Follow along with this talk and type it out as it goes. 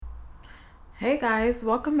Hey guys,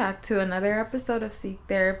 welcome back to another episode of Seek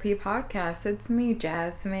Therapy Podcast. It's me,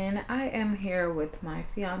 Jasmine. I am here with my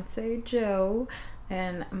fiance, Joe,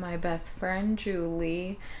 and my best friend,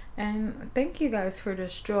 Julie. And thank you guys for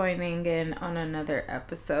just joining in on another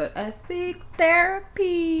episode of Seek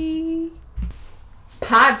Therapy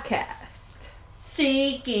Podcast.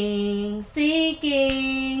 Seeking.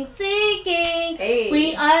 Hey.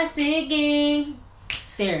 We are seeking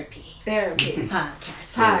therapy. Podcast.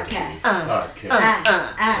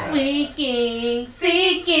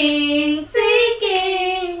 Seeking.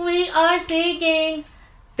 We are seeking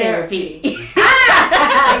therapy.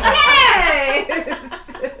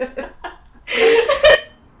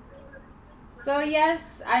 So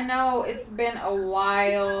yes, I know it's been a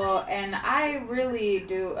while and I really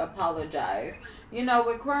do apologize. You know,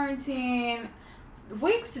 with quarantine,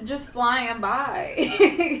 weeks just flying by.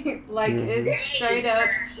 It's straight up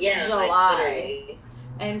July.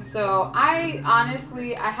 And so I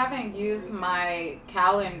haven't used my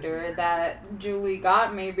calendar that Julie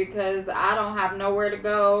got me because I don't have nowhere to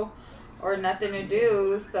go or nothing to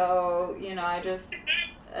do. So, you know, I just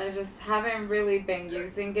haven't really been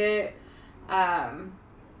using it.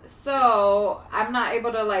 So I'm not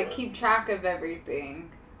able to keep track of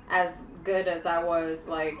everything as good as I was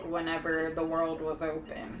whenever the world was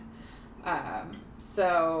open.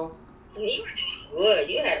 So you were doing good.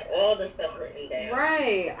 You had all the stuff written down.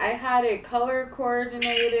 Right. I had it color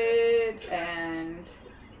coordinated, and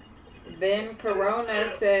then Corona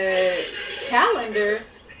said calendar.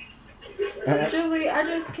 Julie, I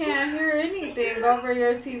just can't hear anything over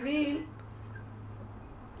your TV.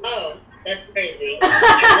 Oh, that's crazy.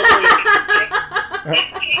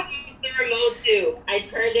 The remote too. I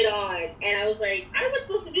turned it on and I was like, I'm not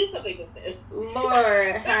supposed to do something with this.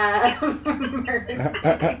 Lord have mercy.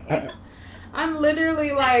 I'm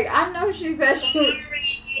literally I know she said she was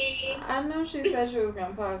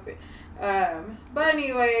gonna pause it. But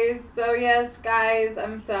anyways, so yes, guys,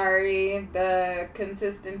 I'm sorry. The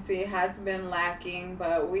consistency has been lacking,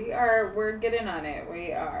 but we're getting on it.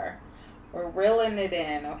 We're reeling it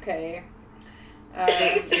in, okay?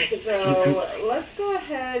 So let's go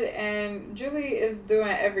ahead, and Julie is doing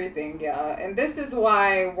everything, y'all. And this is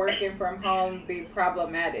why working from home be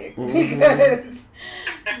problematic, because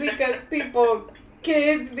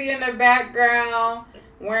kids be in the background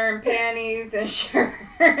wearing panties and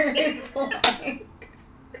shirts,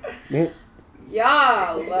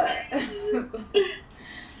 y'all.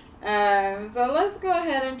 So let's go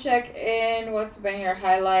ahead and check in. What's been your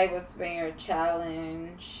highlight? What's been your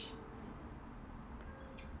challenge?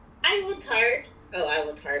 I will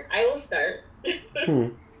start.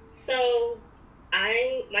 So,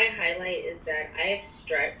 my highlight is that I have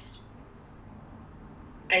stretched,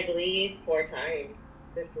 I believe, 4 times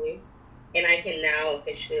this week, and I can now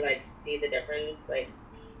officially see the difference. I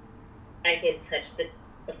can touch the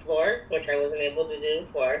floor, which I wasn't able to do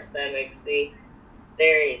before, so that makes me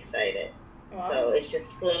very excited. Wow. So it's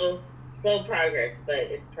just slow progress, but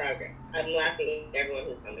it's progress. I'm laughing at everyone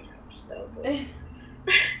who's on the couch. So.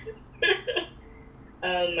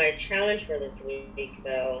 My challenge for this week,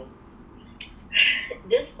 though,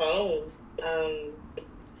 this phone, I'm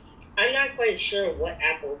not quite sure what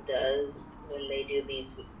Apple does when they do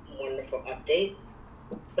these wonderful updates,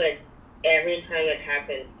 but every time it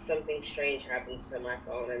happens, something strange happens to my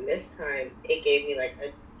phone, and this time it gave me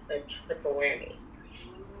a triple whammy.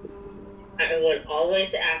 I went all the way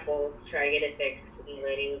to Apple to try to get it fixed, and the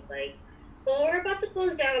lady was like, well, we're about to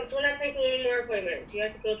close down, so we're not taking any more appointments. You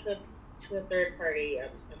have to go to a third-party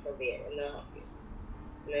affiliate, and they'll help you.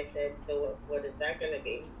 And I said, so what is that going to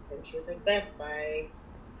be? And she was like, Best Buy.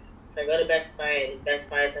 So I go to Best Buy, and Best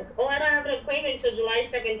Buy is like, oh, I don't have an appointment until July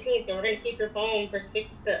 17th, and we're going to keep your phone for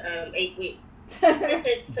 6 to 8 weeks. I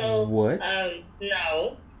said, so, what?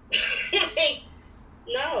 No.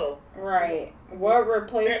 No. Right. What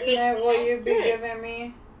replacement will you be giving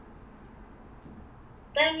me?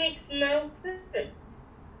 That makes no sense.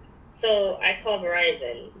 So I called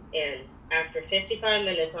Verizon, and after 55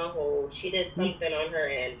 minutes on hold, she did something on her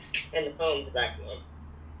end, and the phone's back on.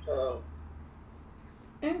 So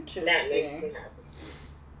interesting. That makes me happy.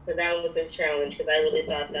 So that was a challenge, because I really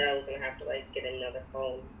thought that I was gonna have to get another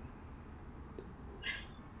phone.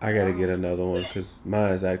 I gotta get another one because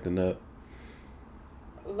mine's acting up.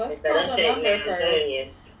 Let's call the number first.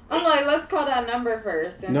 I'm like, let's call that number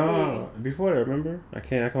first. And see. Before that, remember? I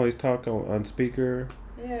can always talk on speaker.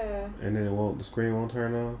 Yeah. And then the screen won't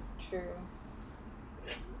turn off. True.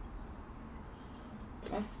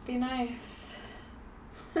 Must be nice.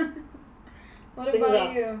 What about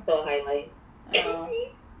this is you? Also a highlight. Oh.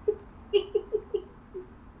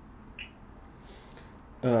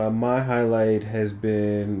 My highlight has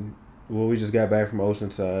been, well, we just got back from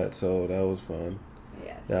Oceanside, so that was fun.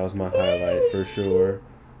 Yes. That was my highlight for sure.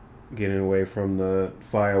 Getting away from the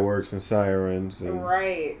fireworks and sirens. And,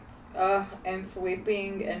 Right. And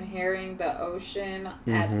sleeping and hearing the ocean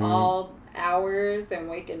at Mhm. all hours and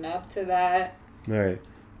waking up to that. Right.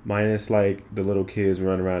 Minus like the little kids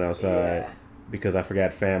running around outside Yeah. because I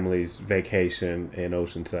forgot family's vacation in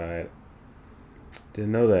Oceanside.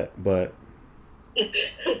 Didn't know that, but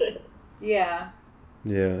Yeah.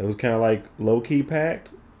 yeah, it was kind of like low key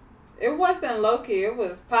packed. It wasn't low-key. It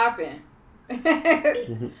was popping.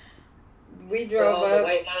 We For drove all the up.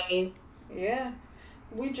 white mommies. Yeah.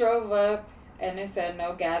 We drove up and it said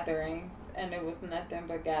no gatherings. And it was nothing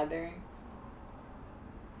but gatherings.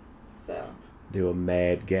 So, They were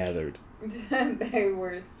mad gathered. they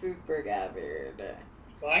were super gathered.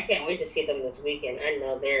 Well, I can't wait to see them this weekend. I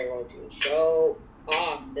know they're going to show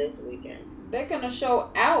off this weekend. They're going to show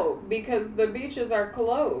out because the beaches are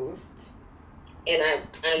closed. And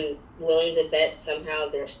I'm willing to bet somehow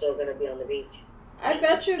they're still going to be on the beach. I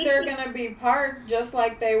bet you they're going to be parked just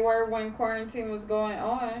like they were when quarantine was going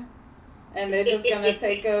on. And they're just going to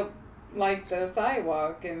take up, like, the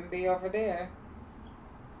sidewalk and be over there.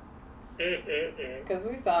 Because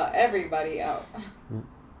we saw everybody out.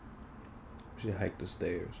 She hiked the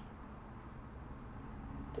stairs.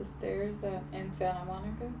 The stairs in Santa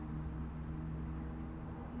Monica?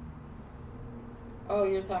 Oh,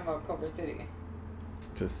 you're talking about Culver City.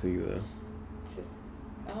 To see the.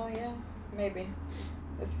 Oh, yeah. Maybe.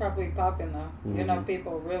 It's probably popping, though. You know,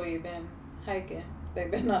 people really been hiking. They've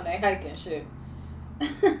been on their hiking shit.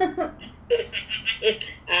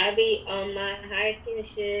 I be on my hiking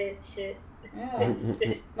shit. Yeah.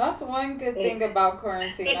 That's one good thing about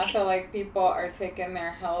quarantine. I feel like people are taking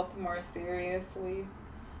their health more seriously.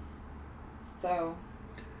 So,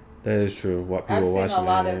 That is true. What people I've seen watching a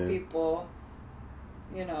lot it of and- people,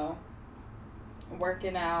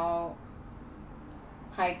 working out,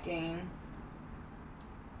 hiking,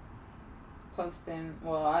 posting.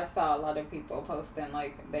 Well, I saw a lot of people posting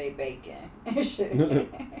like they baking and shit.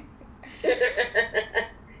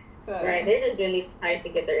 So, Right, they're just doing these hikes to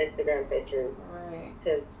get their Instagram pictures. right.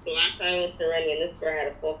 Because the last time I went to Running, this girl had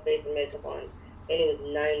a full face of makeup on, and it was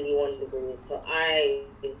 91 degrees. So I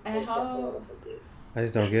And was just a how- little confused. I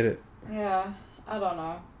just don't get it. Yeah, I don't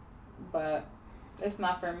know, but it's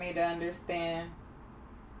not for me to understand.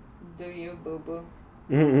 Do you, boo boo?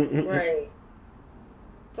 Right.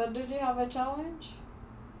 So, did you have a challenge?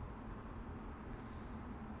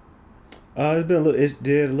 It's been a little. It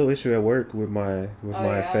did a little issue at work with my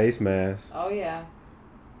yeah? face mask. Oh yeah.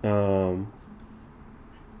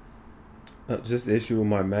 Just the issue with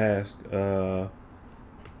my mask.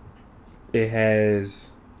 It has.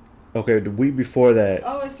 Okay, the week before that.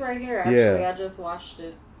 Oh, it's right here. Actually, Yeah. I just watched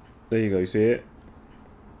it. There you go. You see it?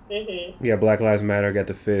 Mm-hmm. Yeah, Black Lives Matter. Got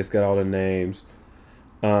the fist. Got all the names.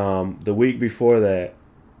 The week before that,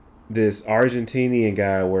 this Argentinian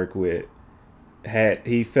guy I work with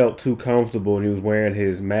he felt too comfortable and he was wearing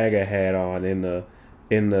his MAGA hat on in the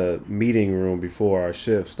meeting room before our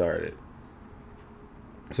shift started.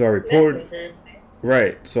 So I reported. That's interesting.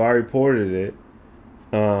 Right. So I reported it.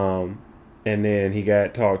 And then he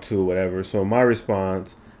got talked to, whatever. So my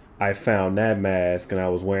response, I found that mask and I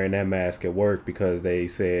was wearing that mask at work because they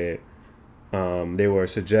said they were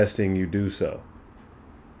suggesting you do so.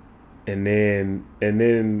 And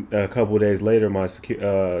then a couple of days later, my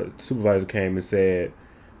supervisor came and said,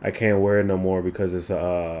 I can't wear it no more because it's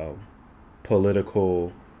a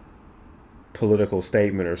political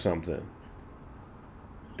statement or something.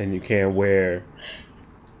 And you can't wear.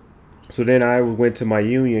 So then I went to my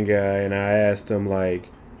union guy and I asked him, like,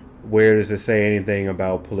 where does it say anything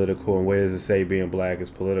about political and where does it say being black is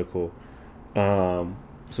political?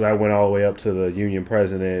 So I went all the way up to the union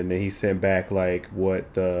president and then he sent back, like,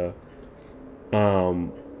 what the I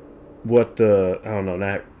don't know,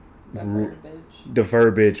 not The verbiage. the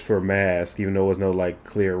verbiage for mask, even though there was no like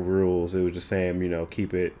clear rules. It was just saying,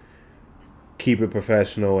 keep it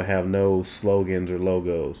professional and have no slogans or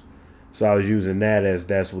logos. So I was using that as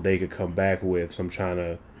that's what they could come back with. So I'm trying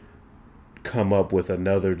to come up with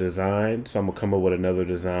another design. So I'm gonna come up with another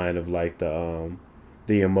design of like the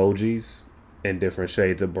emojis in different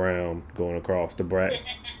shades of brown going across the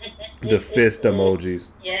fist emojis.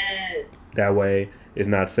 Yes. That way, it's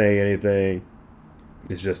not saying anything.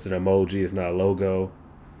 It's just an emoji. It's not a logo.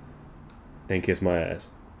 And kiss my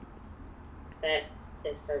ass. That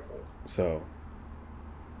is perfect. So,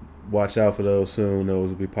 watch out for those soon. Those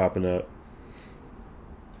will be popping up.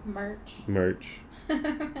 Merch.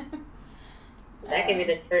 That can be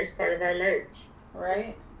the first part of our merch.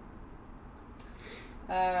 Right?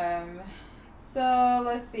 So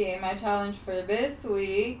let's see. My challenge for this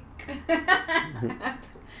week.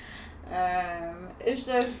 It's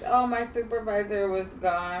just my supervisor was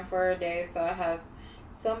gone for a day, so I have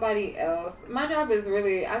somebody else. My job is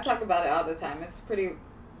really, I talk about it all the time. It's pretty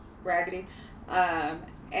raggedy.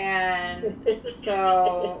 And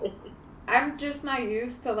so I'm just not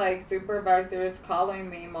used to like supervisors calling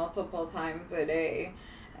me multiple times a day.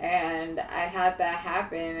 And I had that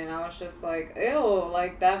happen, and I was just like, ew,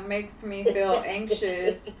 like that makes me feel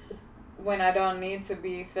anxious when I don't need to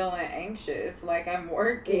be feeling anxious. Like I'm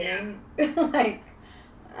working. Like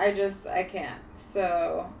I can't.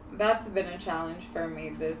 So that's been a challenge for me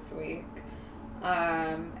this week.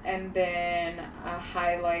 And then a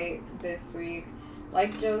highlight this week,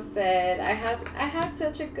 like Joe said, I had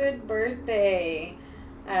such a good birthday.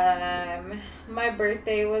 My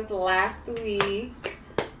birthday was last week,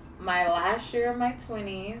 my last year of my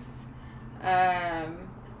 20s.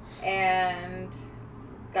 And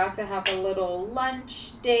got to have a little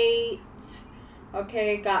lunch date.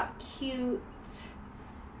 Okay, got cute.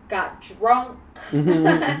 Got drunk.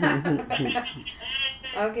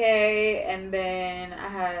 Okay, and then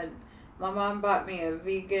my mom bought me a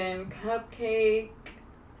vegan cupcake.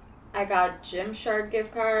 I got Gymshark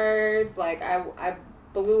gift cards. Like, I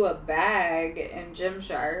blew a bag in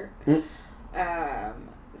Gymshark.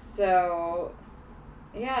 So,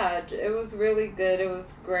 yeah, it was really good. It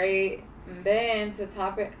was great. And then, to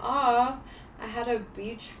top it off, I had a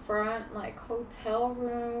beachfront, like, hotel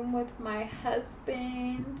room with my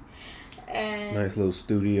husband. And Nice little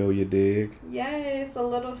studio, you dig? yes, a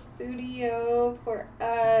little studio for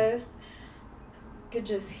us. Could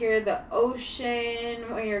just hear the ocean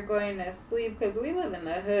when you're going to sleep, because we live in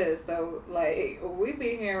the hood, so like we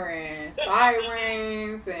be hearing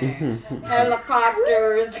sirens and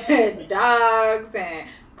helicopters and dogs and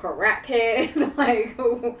crackheads. Like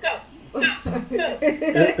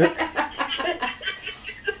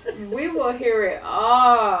we will hear it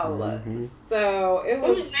all. So it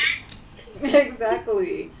was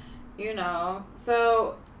exactly,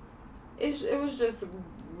 so it was just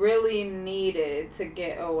really needed to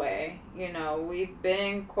get away. We've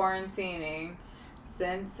been quarantining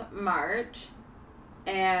since March,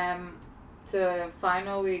 and to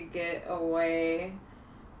finally get away,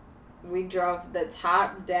 we drove the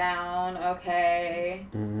top down. Okay.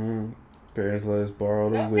 Parents let us borrow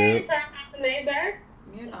the Okay, whip. top off the Maybach.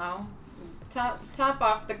 Top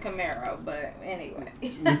off the Camaro, but anyway.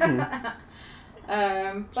 But Shout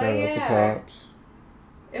out to yeah, Pops.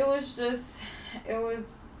 it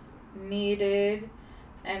was needed.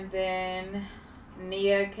 And then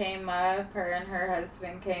Nia came up, her and her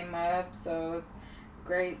husband came up, so it was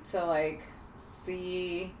great to like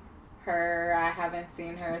see her. I haven't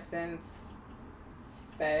seen her since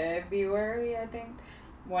February, I think,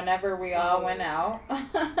 whenever we all went out.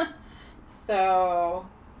 So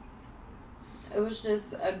it was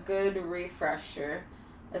just a good refresher,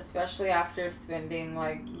 especially after spending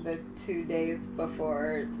like the 2 days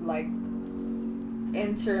before like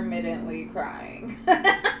intermittently crying.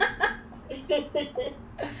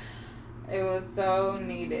 It was so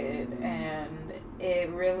needed, and it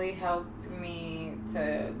really helped me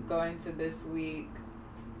to go into this week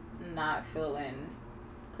not feeling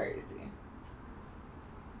crazy.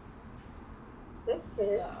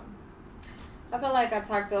 So, I feel like I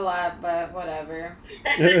talked a lot, but whatever.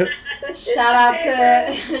 Shout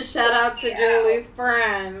out to Julie's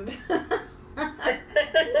friend.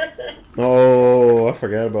 Oh, I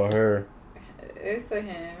forgot about her. It's a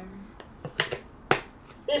him.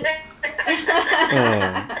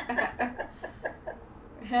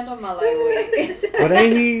 Handle my lightweight. But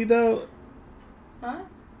ain't he though? Huh?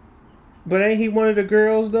 But ain't he one of the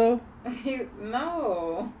girls though?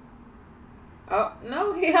 No. Oh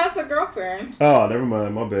no, he has a girlfriend. Oh, never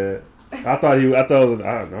mind. My bad. I thought it was.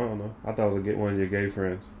 I don't know. I thought it was one of your gay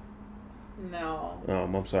friends. No.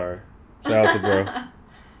 I'm sorry. Shout out to bro.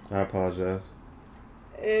 I apologize.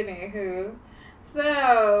 Anywho,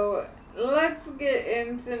 so let's get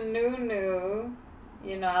into new.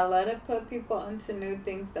 I let it put people into new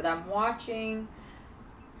things that I'm watching,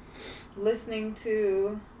 listening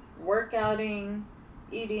to, workouting,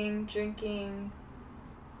 eating, drinking.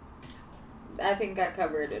 I think I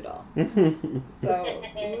covered it all. So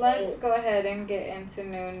let's go ahead and get into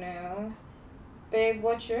new. Babe,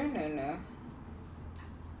 what's your new?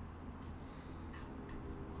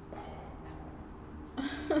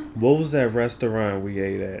 What was that restaurant we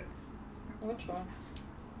ate at Which one?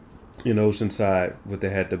 in Oceanside with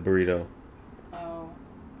had the burrito? Oh.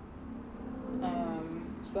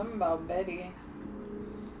 Something about Betty.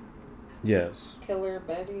 Yes. Killer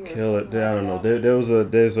Betty or Kill it. something I don't know. like that. There was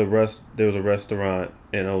a restaurant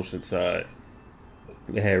in Oceanside.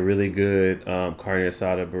 It had really good carne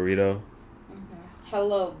asada burrito.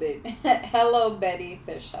 Hello, Hello, Betty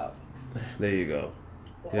Fish House. There you go.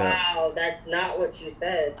 Yeah. Wow, that's not what you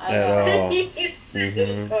said. I At know. all. You said it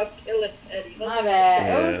was called Killer Betty. My bad.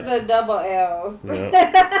 Yeah. It was the double L's.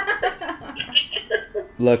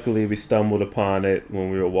 Luckily, we stumbled upon it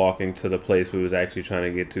when we were walking to the place we was actually trying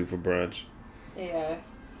to get to for brunch.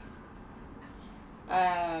 Yes.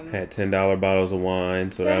 Had $10 bottles of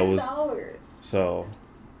wine, so that was $10. so.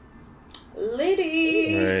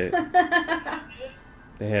 Liddy. Right.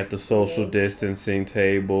 They had the social distancing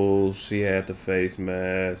tables. She had the face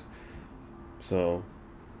mask. So.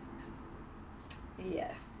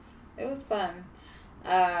 Yes. It was fun.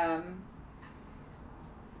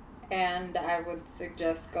 And I would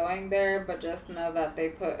suggest going there, but just know that they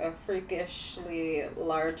put a freakishly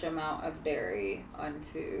large amount of dairy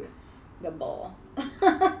onto the bowl.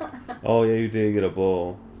 Oh yeah, you did get a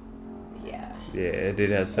bowl. Yeah. Yeah, it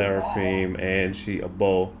did have sour cream and a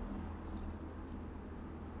bowl.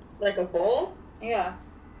 Like a bowl? Yeah.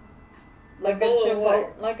 Like bowl of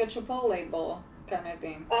what? like a Chipotle bowl kind of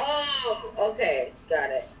thing. Oh, okay.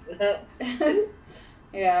 Got it.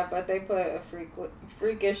 Yeah, but they put a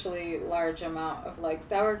freakishly large amount of like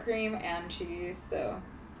sour cream and cheese, so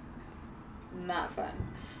not fun.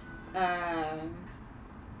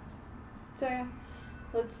 So yeah,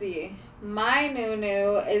 let's see. My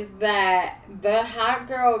new is that the hot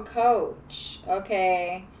girl coach,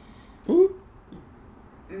 okay, Ooh.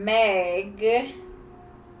 Meg,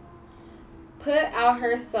 put out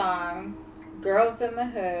her song "Girls in the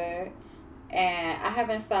Hood," and I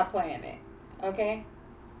haven't stopped playing it. Okay.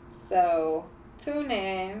 So, tune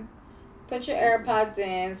in, put your AirPods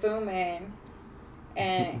in, zoom in,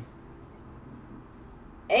 and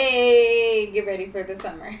hey, get ready for the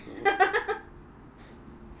summer.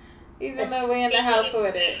 Even though we in the house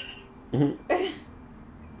with it.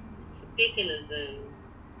 Speaking of Zoom,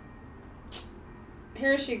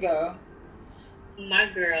 Here she go. my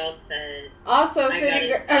girl said, Also, I city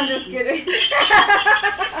girl. got I'm just kidding.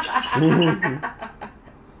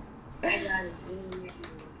 I got it.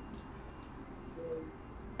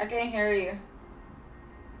 I can't hear you.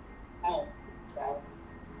 Oh, well.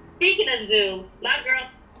 Speaking of Zoom, my girl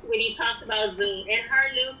Sweetie talked about Zoom and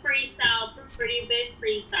her new freestyle, Pretty Big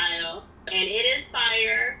Freestyle, and it is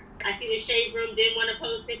fire. I see the Shade Room didn't want to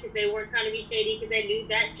post it because they weren't trying to be shady because they knew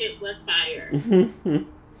that shit was fire.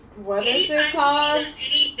 What is Anytime it called?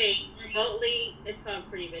 Sweetie does anything remotely, it's called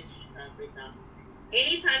Pretty Bitch Freestyle.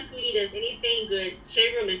 Anytime Sweetie does anything good,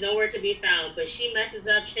 Shade Room is nowhere to be found. But she messes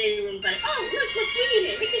up, Shade Room's like, oh, look what Sweetie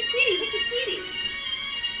did. Look at Sweetie, look at Sweetie.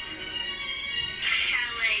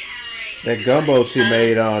 That gumbo she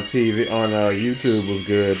made on TV on YouTube was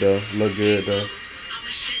good though. Looked good though.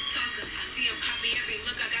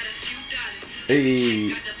 Hey.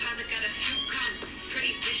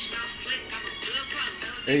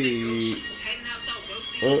 Hey.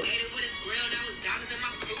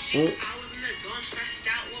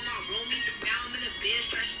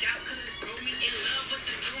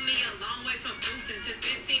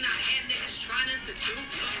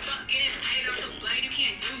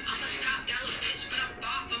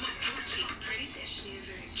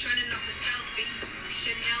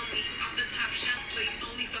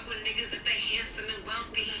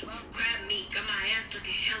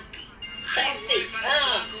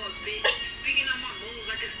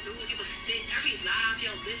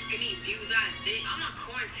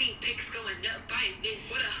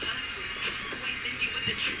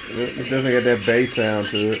 It definitely got that bass sound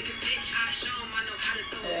to it.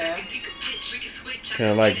 Yeah.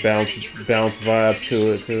 Kind of like bounce vibe to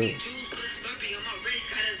it too.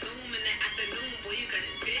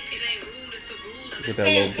 Get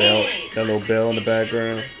that little bell in the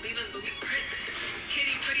background.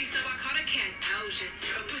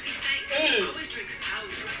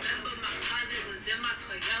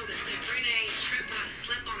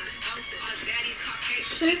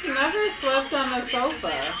 She's never slept on a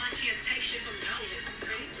sofa.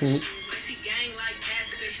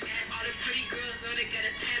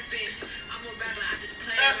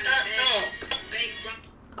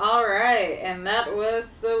 All right, and that was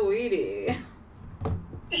Sweetie.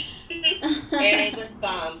 And it was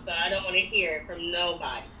bomb, so I don't want to hear it from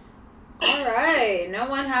nobody. All right, no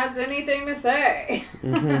one has anything to say.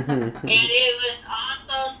 And it was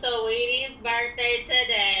also Sweetie's birthday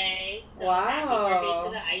today. So happy birthday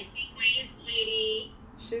to the icy queen, Sweetie.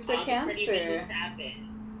 She's All a the pretty bitches Cancer. happen.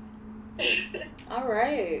 All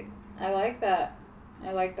right, I like that.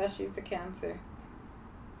 I like that she's a Cancer.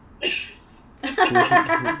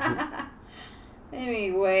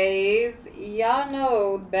 Anyways, y'all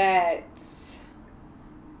know that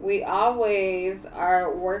we always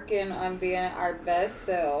are working on being our best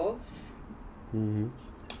selves. Mm-hmm.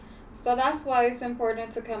 So that's why it's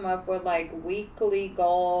important to come up with like weekly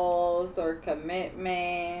goals or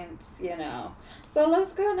commitments, you know. So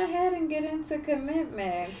let's go ahead and get into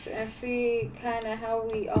commitments and see kind of how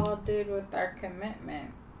we all did with our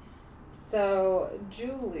commitment. So,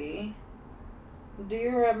 Julie, do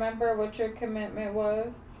you remember what your commitment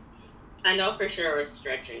was? I know for sure it was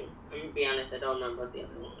stretching. I'm gonna be honest, I don't remember what the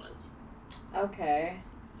other one was. Okay,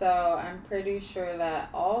 so I'm pretty sure that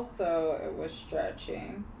also it was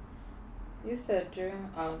stretching. You said June?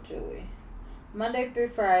 Oh, Julie. Monday through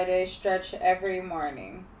Friday, stretch every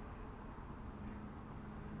morning.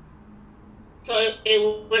 So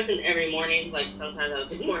it wasn't every morning. Like sometimes I would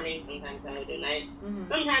do morning, sometimes I would do night. Mm-hmm.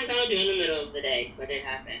 Sometimes I would do in the middle of the day, but it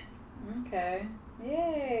happened. Okay.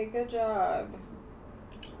 Yay, good job.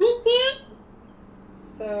 Whoop whoop.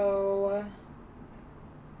 So,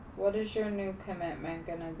 what is your new commitment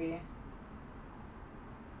gonna be?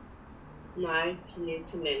 My new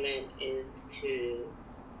commitment is to.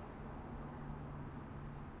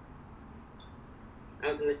 I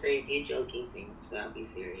was gonna say a few joking things, but I'll be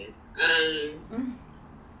serious.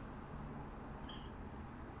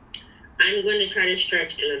 I'm going to try to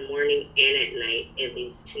stretch in the morning and at night at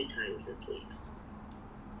least 2 times this week.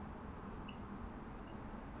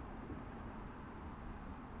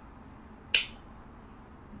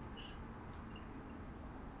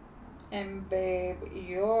 And babe,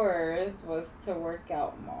 yours was to work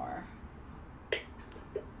out more.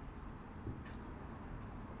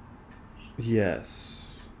 Yes.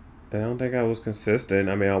 I don't think I was consistent.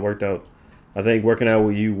 I mean, I worked out. I think working out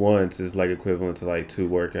with you once is like equivalent to like 2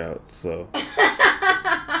 workouts. So, I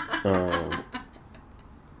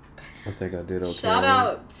think I did okay. Shout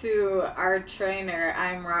out to our trainer,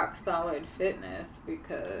 I'm Rock Solid Fitness,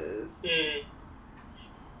 because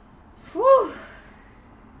whew,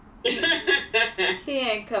 he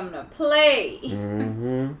ain't come to play.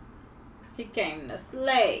 Mm-hmm. He came to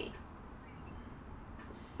slay.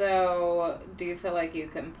 So, do you feel like you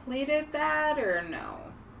completed that or no?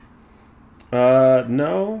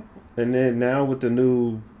 No. And then now with the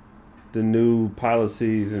new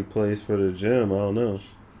policies in place for the gym, I don't know.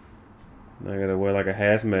 I gotta wear like a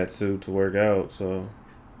hazmat suit to work out, so.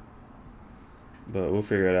 But we'll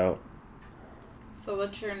figure it out. So,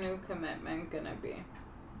 what's your new commitment gonna be?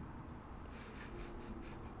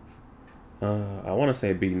 I want to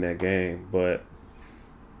say beating that game, but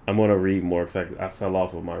I'm gonna read more because I fell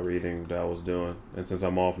off with my reading that I was doing, and since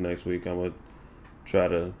I'm off next week, I'm gonna try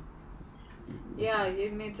to. Yeah, you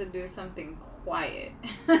need to do something quiet.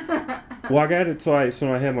 Well, I got it so I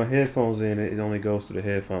have my headphones in. It only goes through the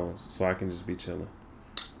headphones, so I can just be chilling.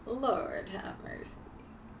 Lord have mercy.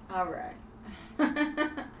 All right.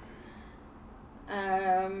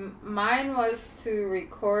 Mine was to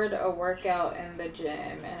record a workout in the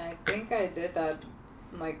gym, and I think I did that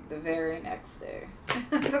like the very next day.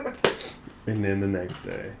 And then the next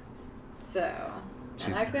day. So,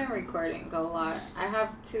 and I've been recording a lot. I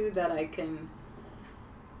have 2 that I can,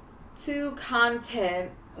 2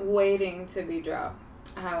 content waiting to be dropped.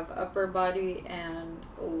 I have upper body and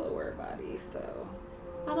lower body, so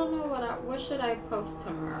I don't know what should I post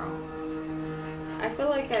tomorrow. I feel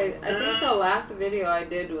like I think the last video I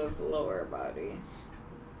did was lower body.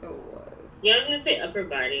 It was. Yeah, I was gonna say upper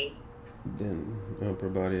body. Then upper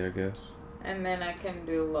body, I guess. And then I can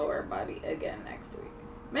do lower body again next week.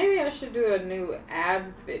 Maybe I should do a new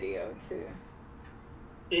abs video too.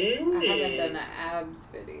 I haven't done an abs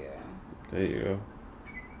video. There you go.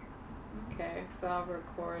 Okay, so I'll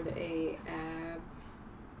record a ab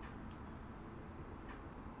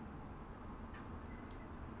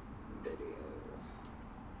video.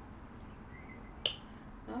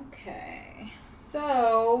 Okay,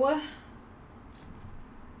 so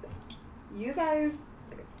you guys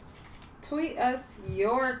tweet us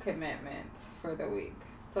your commitments for the week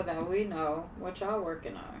so that we know what y'all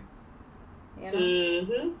working on. You know?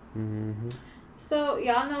 Mm-hmm. So,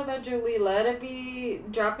 y'all know that Julie let it be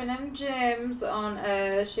dropping them gems on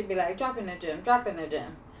us. She'd be like, dropping a gem.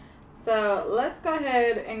 So, let's go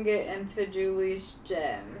ahead and get into Julie's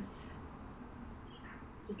gems.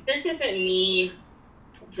 This isn't me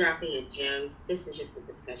dropping a gem. This is just a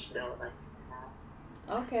discussion I would like to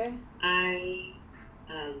have. Okay. I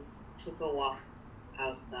took a walk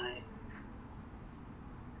outside.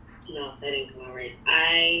 No, that didn't come out right.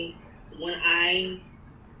 When I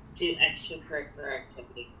do extracurricular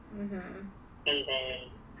activities, Mm-hmm. and then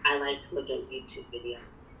I like to look at YouTube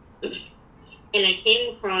videos. And I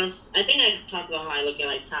came across, I think I've talked about how I look at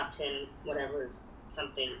like top 10, whatever,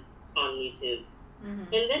 something on YouTube.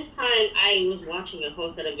 Mm-hmm. And this time I was watching a whole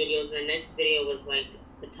set of videos, and the next video was like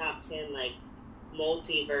the top 10 like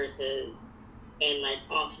multiverses and like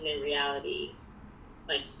alternate reality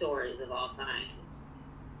like stories of all time.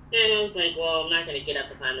 And I was like, well, I'm not going to get up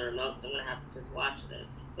and find the remote, so I'm going to have to just watch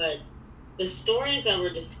this. But the stories that were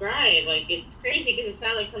described, like, it's crazy because it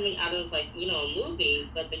sounded like something out of, like, you know, a movie.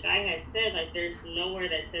 But the guy had said, like, there's nowhere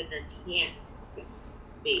that says there can't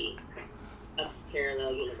be a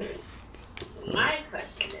parallel universe. So my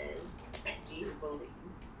question is, do you believe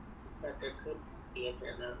that there could be a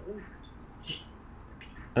parallel universe?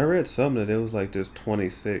 I read something that it was like there's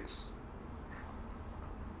 26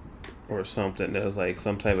 or something. There was like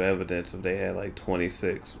some type of evidence if they had like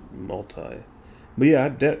 26 multi. But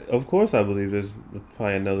yeah, of course I believe there's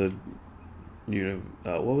probably another,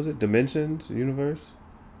 what was it? Dimensions? Universe?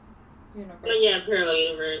 But yeah, parallel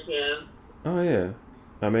universe, yeah. Oh yeah.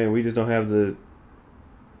 I mean, we just don't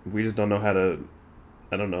know how to,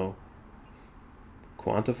 I don't know,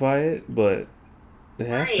 quantify it, but it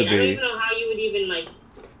has to be. I don't even know how you would even like,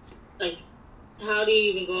 how do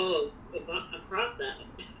you even go across that?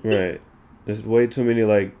 Right. There's way too many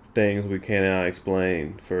like things we cannot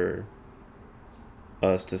explain for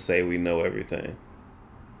us to say we know everything.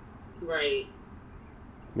 Right.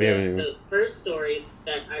 We haven't even... The first story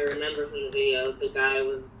that I remember from the video, the guy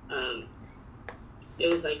was, it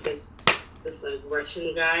was like this like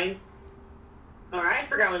Russian guy, or I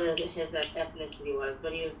forgot what his ethnicity was,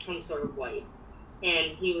 but he was some sort of white,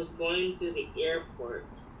 and he was going through the airport,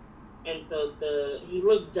 and so he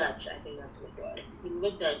looked Dutch, I think that's what it was. He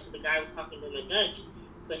looked Dutch, and the guy was talking to him in Dutch,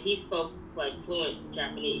 but he spoke like fluent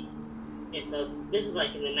Japanese. And so this was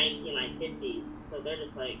like in the 1950s. So they're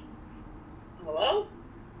just like, hello?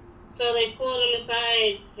 So they pulled him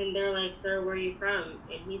aside and they're like, sir, where are you from?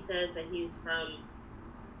 And he says that he's from,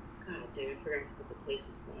 God damn, I forgot what the place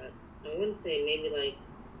is called. I want to say maybe like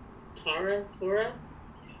Tora.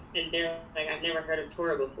 And they're like, I've never heard of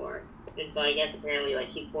Tora before. And so I guess apparently like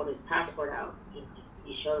he pulled his passport out. And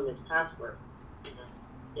he showed him his passport.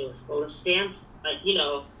 It was full of stamps, like, you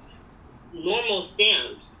know, normal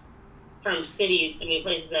stamps. From cities,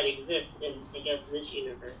 places that exist in, I guess, this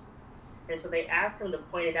universe. And so they asked him to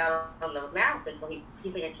point it out on the map, and so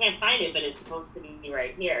he's like, I can't find it, but it's supposed to be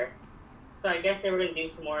right here. So I guess they were going to do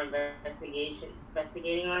some more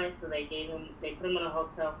investigating on it, so they put him in a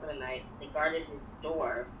hotel for the night, they guarded his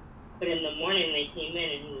door, but in the morning they came in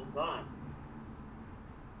and he was gone.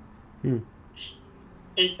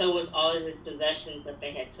 And so was all of his possessions that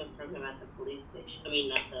they had took from him at the police station,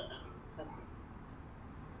 not the customs.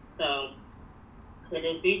 So, could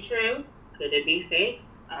it be true? Could it be fake?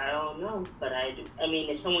 I don't know, but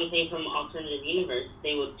if someone came from an alternative universe,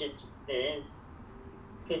 they would just fit in,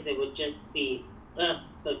 because it would just be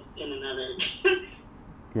us, but in another.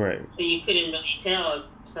 Right. So you couldn't really tell if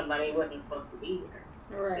somebody wasn't supposed to be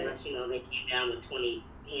there. Right. Unless, they came down with 20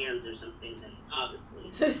 hands or something, then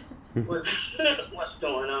obviously, what's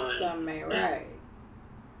going on? Something right.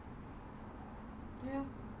 Yeah.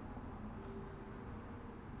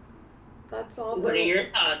 That's all. What are your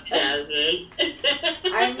thoughts, Jasmine?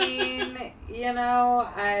 I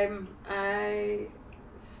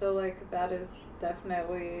feel like that is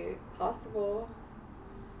definitely possible.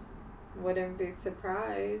 Wouldn't be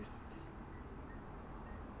surprised.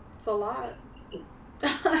 It's a lot.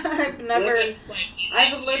 I've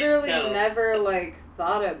literally never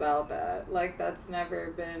thought about that. Like, that's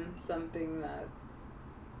never been something that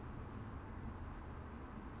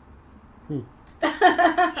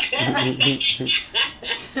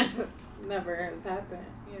never has happened,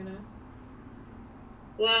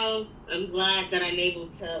 Well, I'm glad that I'm able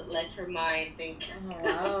to let your mind think. Oh,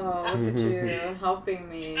 wow, look at you helping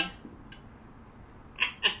me.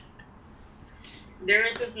 There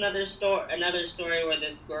was another story where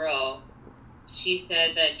this girl, she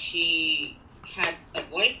said that she had a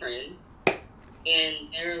boyfriend, and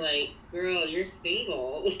they're like, girl, you're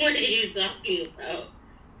single. What are you talking about?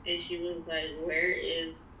 And she was like, where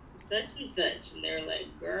is such and such? And they're like,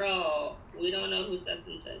 girl, we don't know who such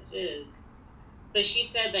and such is. But she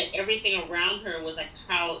said that everything around her was like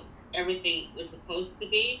how everything was supposed to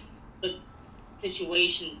be, but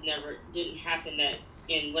situations didn't happen that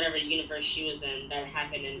in whatever universe she was in that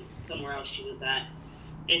happened in somewhere else she was at.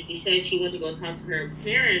 And she said she went to go talk to her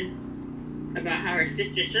parents about how her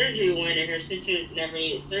sister's surgery went, and her sister never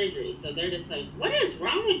needed surgery. So they're just like, what is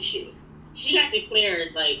wrong with you? She got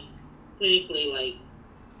declared, clinically,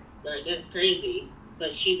 that's crazy.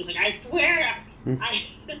 But she was like, I swear, I'm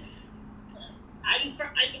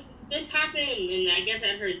this happened, and I guess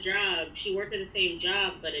at her job, she worked at the same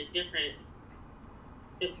job, but a different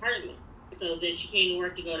department. So then she came to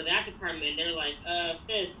work to go to that department, and they're like,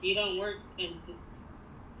 sis, you don't work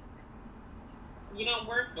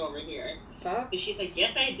over here. That's... But she's like,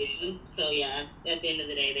 yes, I do. So yeah, at the end of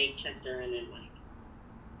the day, they checked her, and then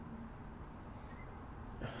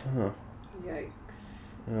Huh.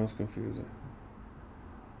 Yikes. That was confusing.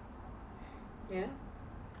 Yeah.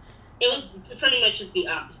 it was pretty much just the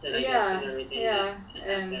opposite, I guess, and everything. Yeah, that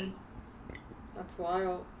and happened. that's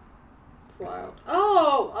wild. It's wild.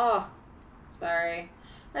 Oh, sorry.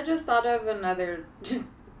 I just thought of another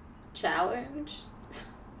challenge.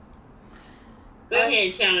 Go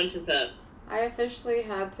ahead, challenge us up. I officially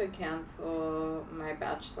had to cancel my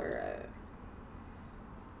bachelorette.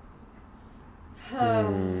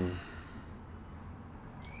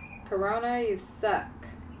 Corona, you suck.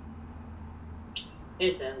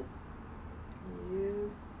 It does. You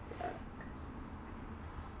suck.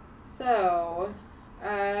 So,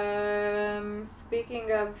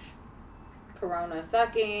 speaking of Corona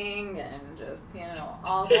sucking and just,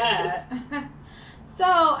 all that.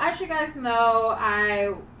 So, as you guys know,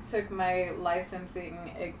 I took my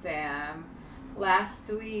licensing exam last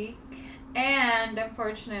week. And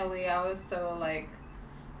unfortunately, I was so,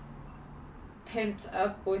 pent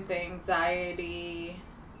up with anxiety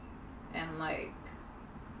and,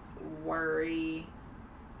 worry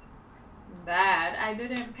that I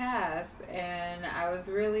didn't pass. And I was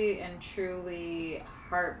really and truly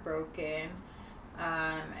heartbroken.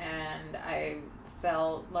 And I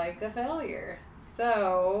felt like a failure.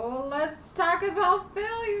 So, let's talk about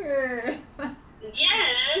failure.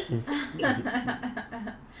 Yes.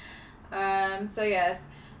 So yes,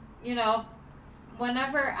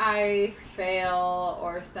 whenever I fail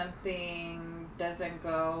or something doesn't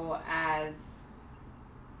go as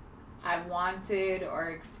I wanted or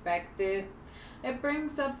expected, it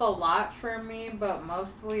brings up a lot for me, but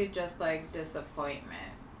mostly just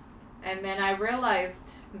disappointment. And then I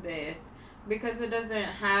realized this because it doesn't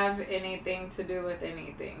have anything to do with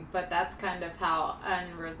anything, but that's kind of how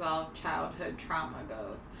unresolved childhood trauma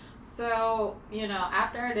goes. So,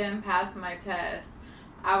 after I didn't pass my test,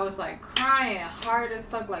 I was crying hard as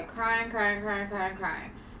fuck, crying,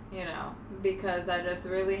 because I just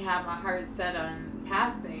really had my heart set on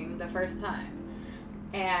passing the first time.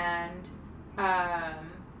 And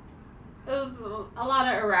it was a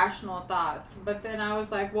lot of irrational thoughts, but then I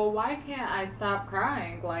was like, well, why can't I stop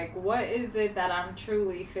crying? What is it that I'm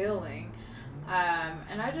truly feeling?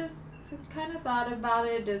 And I just kind of thought about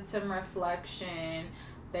it, did some reflection,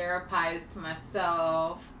 therapized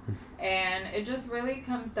myself, and it just really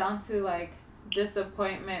comes down to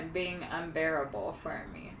disappointment being unbearable for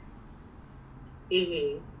me.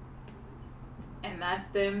 Mhm. And that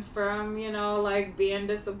stems from being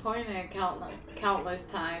disappointed countless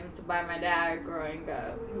times by my dad growing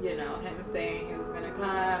up. Him saying he was gonna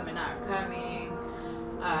come and not coming,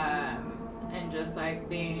 and just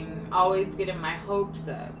being always getting my hopes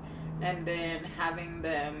up, and then having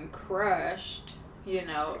them crushed. And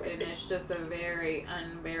it's just a very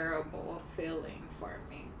unbearable feeling for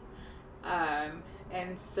me.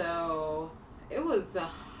 And so it was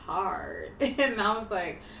hard. And I was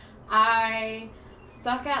like, I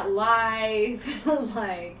suck at life.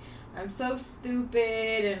 I'm so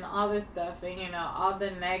stupid and all this stuff. And, all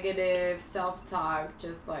the negative self-talk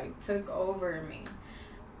just, took over me.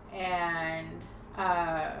 And,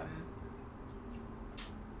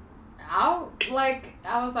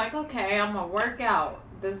 I was like, okay, I'm gonna work out.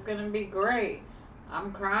 This is gonna be great.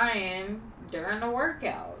 I'm crying during the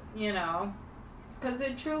workout, because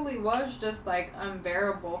it truly was just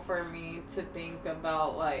unbearable for me to think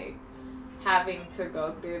about having to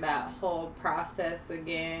go through that whole process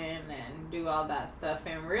again and do all that stuff.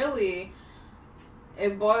 And really,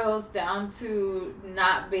 it boils down to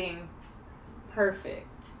not being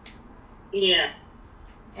perfect. Yeah.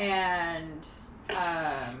 And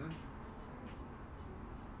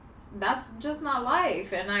that's just not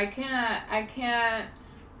life, and I can't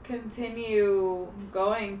continue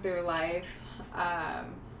going through life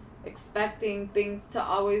expecting things to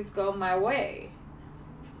always go my way.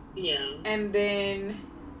 Yeah. And then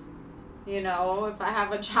if I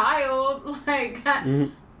have a child,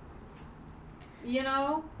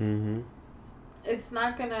 it's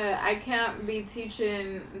not gonna, I can't be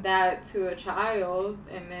teaching that to a child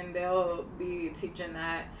and then they'll be teaching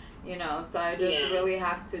that, so I just really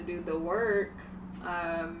have to do the work,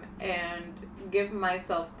 and give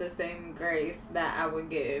myself the same grace that I would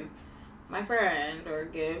give my friend or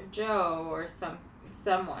give Joe or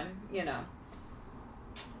someone,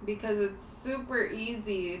 because it's super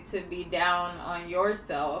easy to be down on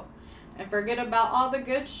yourself and forget about all the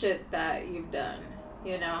good shit that you've done,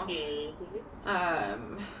 you know?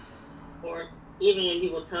 Or even when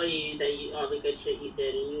people tell you that all the good shit you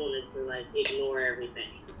did, and you wanted to like ignore everything.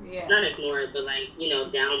 Yeah. Not ignore it, but like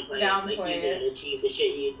downplay it. Like you didn't achieve the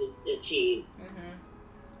shit you did achieve.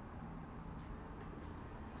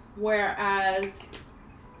 Whereas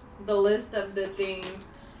the list of the things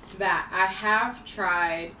that I have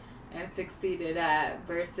tried and succeeded at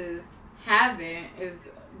versus haven't is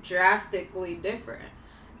drastically different.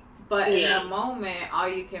 But in the moment, all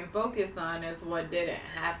you can focus on is what didn't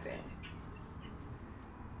happen.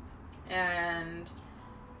 And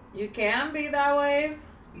you can be that way,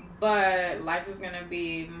 but life is going to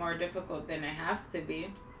be more difficult than it has to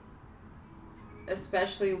be.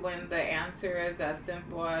 Especially when the answer is as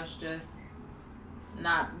simple as just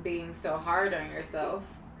not being so hard on yourself.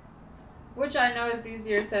 Which I know is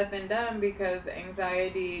easier said than done because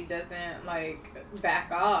anxiety doesn't like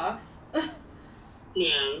back off.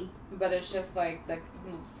 Yeah. But it's just like the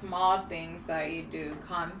small things that you do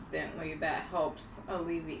constantly that helps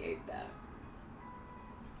alleviate that.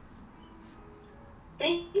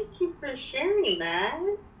 Thank you for sharing that.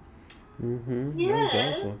 Yes. That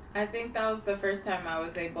was awesome. I think that was the first time I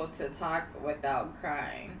was able to talk without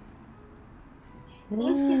crying.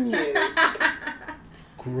 Look at you.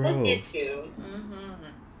 Gross. Look at you.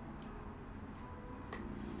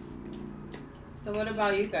 So what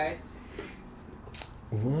about you guys?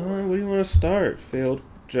 Where do you want to start? Failed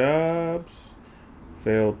jobs,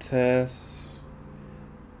 failed tests.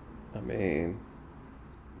 I mean,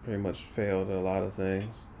 pretty much failed at a lot of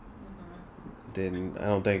things. I didn't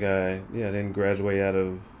graduate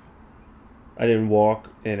I didn't walk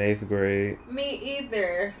in 8th grade. Me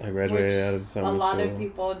either. I graduated out of summer school. A lot of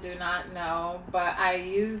people do not know, but I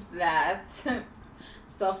used that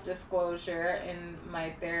self-disclosure in my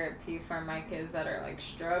therapy for my kids that are like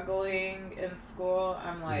struggling in school.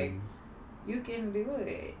 I'm like, you can do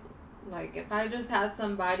it. Like, if I just had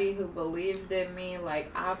somebody who believed in me,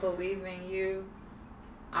 like I believe in you,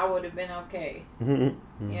 I would have been okay. You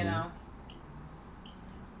know?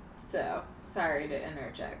 So, sorry to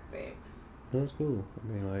interject, babe. That's cool. I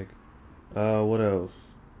mean, like, what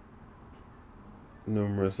else?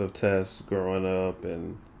 Numerous of tests growing up,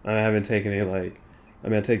 and I haven't taken any,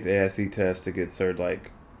 I take the ASC test to get cert,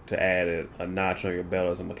 to add a notch on your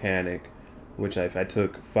belt as a mechanic, which I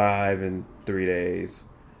took 5 in 3 days,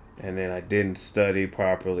 and then I didn't study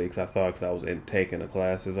properly because I was taking the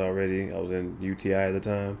classes already. I was in UTI at the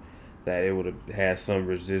time, that it would have had some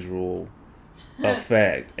residual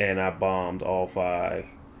effect, and I bombed all 5.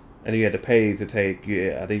 And you had to pay to take.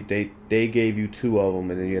 I think they gave you 2 of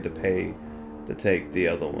them, and then you had to pay to take the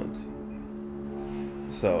other ones.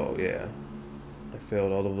 So yeah, I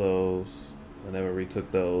failed all of those. I never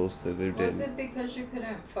retook those because they didn't. Was it because you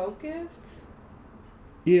couldn't focus?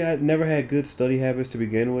 Yeah, I never had good study habits to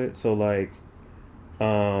begin with. So so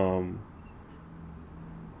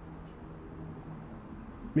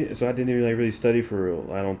I didn't even really study for real.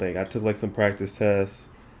 I don't think I took some practice tests,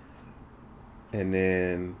 and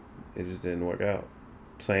then it just didn't work out.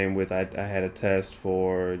 Same with I had a test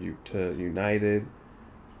to United.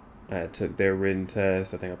 I took their written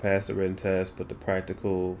test. I think I passed the written test, but the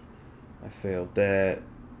practical, I failed that.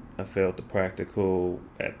 I failed the practical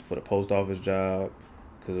for the post office job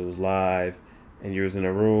because it was live, and you was in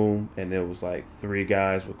a room, and there was 3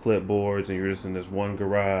 guys with clipboards, and you're just in this one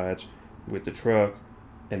garage with the truck,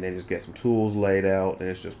 and they just get some tools laid out, and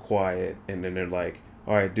it's just quiet, and then they're like,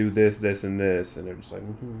 all right, do this, this, and this, and they're just like,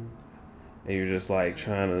 and you're just trying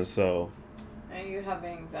to And you have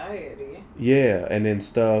anxiety. Yeah, and then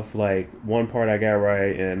stuff one part I got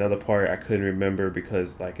right, and another part I couldn't remember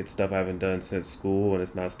because it's stuff I haven't done since school, and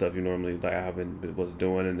it's not stuff you normally was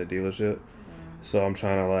doing in the dealership. So I'm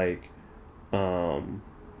trying to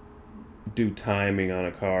do timing on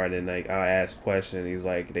a car, and then I asked questions. He's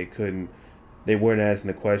they weren't asking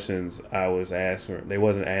the questions I was asking. They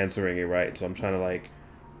wasn't answering it right. So I'm trying to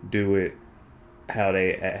do it how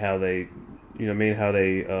they how they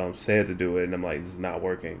said to do it, and I'm like, this is not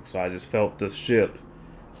working. So I just felt the ship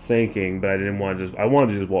sinking, but I didn't want to I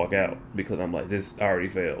wanted to just walk out because I'm like, this already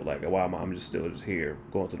failed. Why am I'm just still here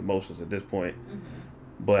going through the motions at this point?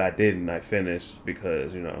 But I didn't. I finished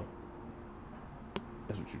because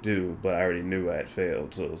that's what you do. But I already knew I had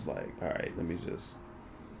failed, so it was all right, let me just.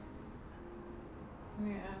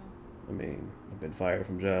 Yeah. I mean, I've been fired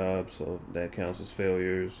from jobs, so that counts as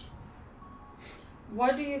failures.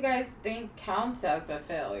 What do you guys think counts as a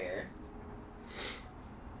failure?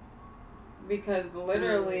 Because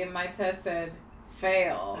literally my test said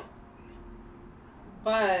fail.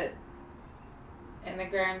 But in the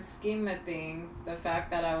grand scheme of things, the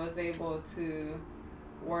fact that I was able to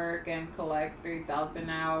work and collect 3,000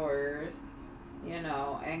 hours,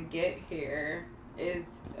 and get here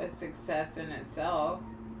is a success in itself.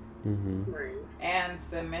 Right. And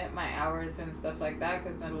submit my hours and stuff like that,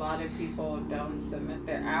 because a lot of people don't submit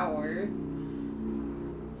their hours.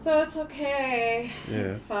 So it's okay. Yeah.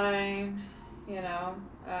 It's fine. I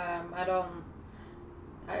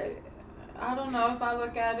don't know if I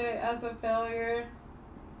look at it as a failure.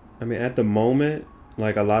 I mean, at the moment,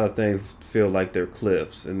 like a lot of things feel like they're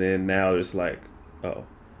cliffs, and then now it's like, oh,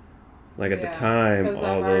 like at the time, because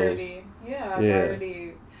all I've those.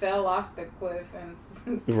 already fell off the cliff and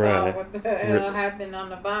saw Right. what the hell happened on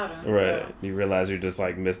the bottom. Right. So. You realize you just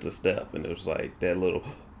like missed a step, and it was like that little,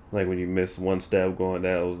 like when you miss one step going,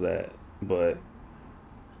 that was that. But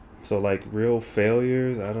so like real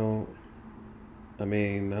failures, no, I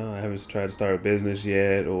haven't tried to start a business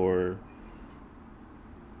yet, or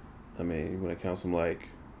when it counts some like,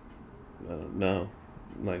 I don't know,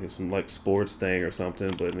 like it's some like sports thing or something,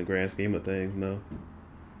 but in the grand scheme of things, no.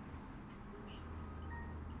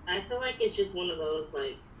 I feel like it's just one of those,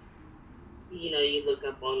 like, you look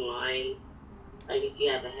up online, like if you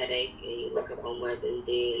have a headache and you look up on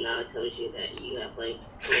WebMD and now it tells you that you have like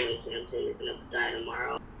colon cancer and you're gonna die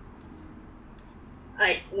tomorrow.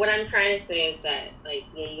 Like, what I'm trying to say is that, like,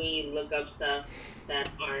 when we look up stuff that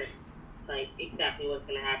aren't like exactly what's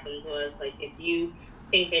gonna happen to us, like if you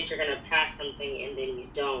think that you're gonna pass something and then you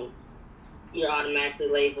don't, you're automatically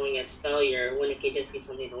labeling as failure when it could just be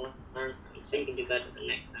something to learn from, so you can do better the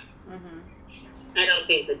next time. Mm-hmm. I don't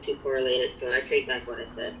think the two correlated, so I take back what I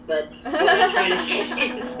said. But what I'm trying to say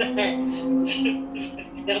is that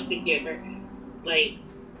failure, like,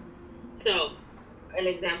 so an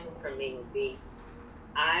example for me would be,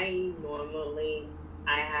 I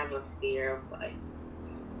have a fear of like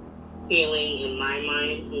feeling in my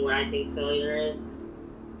mind what I think failure is,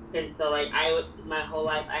 and so like my whole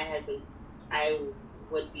life I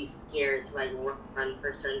would be scared to like run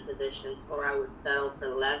for certain positions, or I would settle for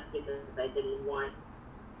less because I didn't want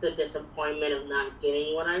the disappointment of not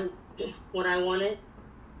getting what I wanted.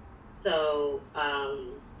 So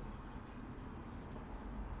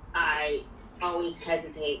I always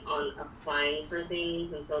hesitate on applying for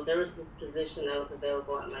things, and so there was this position that was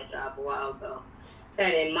available at my job a while ago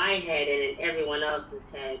that in my head and in everyone else's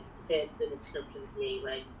head fit the description of me.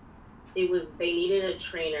 Like, they needed a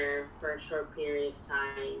trainer for a short period of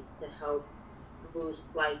time to help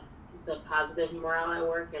boost like the positive morale at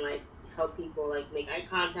work and like help people like make eye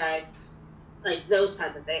contact, like those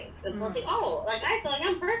type of things. And so I was like, oh, like I feel like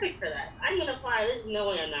I'm perfect for that. I'm gonna apply. There's no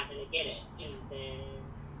way I'm not gonna get it. And then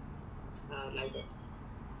I did.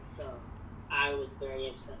 So I was very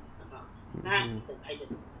upset about that because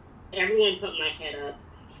everyone put my head up.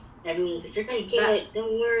 Everyone's like, you're gonna get it,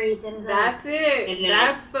 don't worry. Da-da-da. That's it.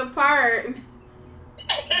 That's the part.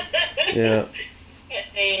 Yeah. And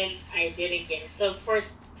then I didn't get it. So of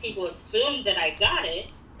course people assumed that I got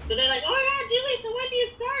it. So they're like, oh my god, Julie, so when do you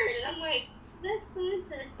start? And I'm like, that's so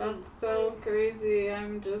interesting. That's so crazy.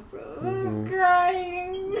 I'm just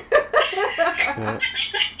crying. Yeah.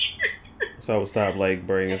 So I would stop like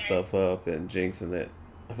bringing stuff up and jinxing it.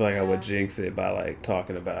 I feel like I would jinx it by like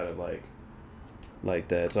talking about it like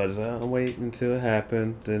that. So I just I'll wait until it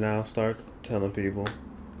happens, then I'll start telling people.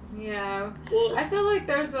 Yeah. I feel like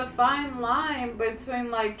there's a fine line between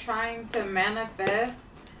like trying to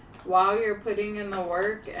manifest while you're putting in the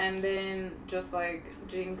work and then just like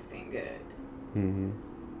jinxing it. Mm-hmm.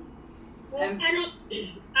 Well, I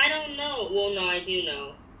don't know. Well, no, I do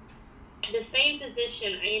know. The same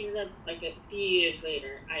position, I ended up, like, a few years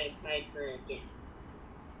later, I applied for it again.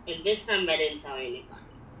 And this time I didn't tell anybody.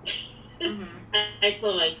 I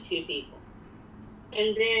told, like, 2 people.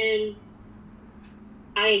 And then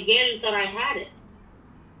I again thought I had it.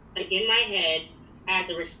 Like, in my head, I had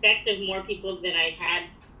the respect of more people than I had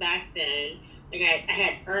back then. Like, I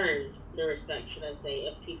had earned the respect, should I say,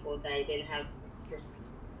 of people that I didn't have,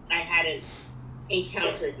 I hadn't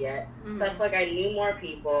encountered yet. So I feel like I knew more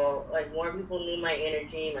people, like more people knew my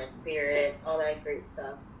energy, my spirit, all that great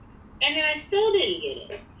stuff. And then I still didn't get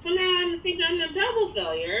it. So now I'm thinking I'm a double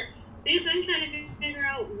failure because I'm trying to figure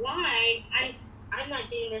out why I'm not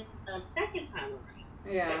getting this a second time around.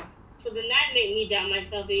 Yeah. So then that made me doubt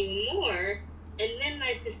myself even more. And then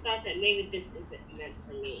I just thought that maybe this isn't meant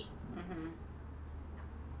for me.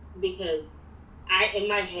 Because in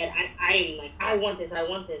my head, I am like, I want this,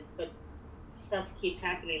 but stuff keeps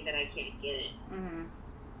happening that I can't get it.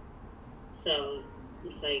 So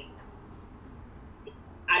it's like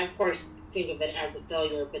I I of course think of it as a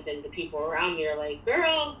failure, but then the people around me are like,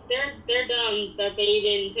 "Girl, they're dumb that they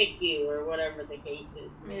didn't pick you," or whatever the case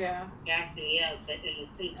is. Yeah. Gassing me up, but in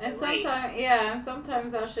the sense, And right.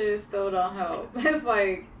 sometimes that shit still don't help. It's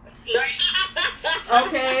like, Right.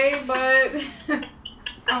 okay, but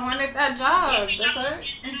I wanted that job. The fuck?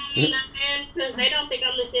 Because they don't think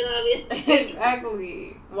I'm the shit, obviously.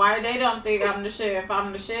 Exactly. Why they don't think I'm the shit if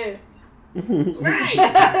I'm the shit? Right.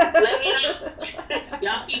 Let me know.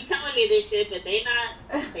 Y'all keep telling me this shit, but they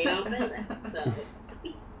don't feel that. So.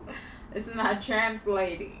 It's not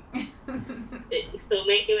translating. So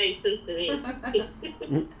make it make sense to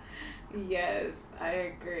me. Yes, I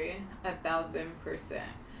agree 1,000%.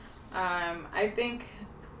 I think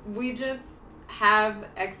we just have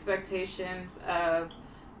expectations of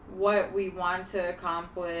what we want to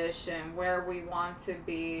accomplish and where we want to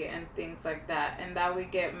be and things like that, and that we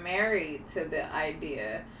get married to the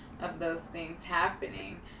idea of those things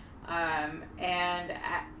happening. And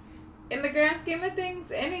in the grand scheme of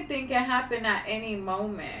things, anything can happen at any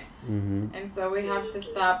moment. And so we have to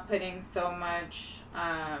stop putting so much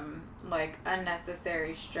like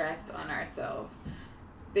unnecessary stress on ourselves.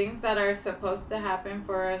 Things that are supposed to happen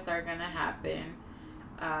for us are gonna happen,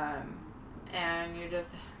 and you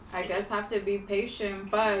just, I guess, have to be patient.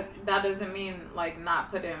 But that doesn't mean like not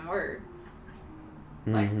put in work.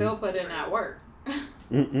 Like still put in that work,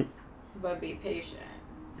 but be patient.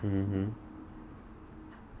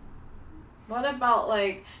 What about,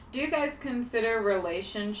 like, do you guys consider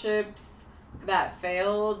relationships that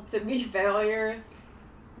failed to be failures?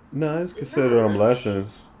 No, I just consider them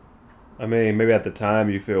lessons. I mean, maybe at the time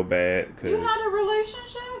you feel bad. Cause You had a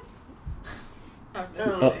relationship? I'm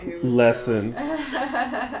just kidding. lessons.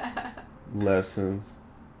 Lessons.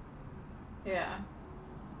 Yeah.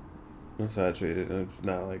 That's how I treat it. It's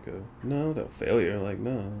not like a failure. Like,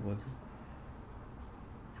 no, it wasn't.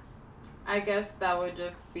 I guess that would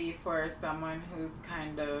just be for someone whose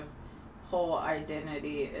kind of whole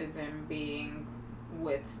identity is in being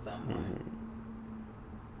with someone.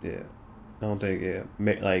 Yeah. I don't think,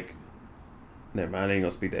 like, never mind, I ain't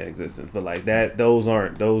gonna speak that existence, but like that, those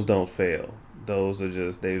don't fail. Those are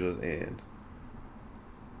they just end.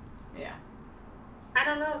 Yeah. I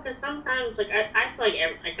don't know, because sometimes, like, I feel like,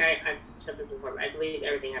 I've said this before, but I believe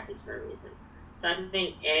everything happens for a reason. So I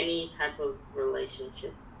think any type of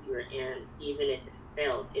relationship you're in, even if it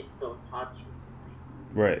failed, it still taught you something.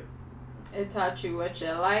 Right. It taught you what you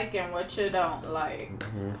like and what you don't like.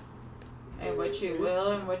 And what you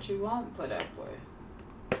will and what you won't put up with.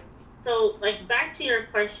 So, like, back to your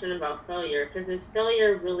question about failure, because is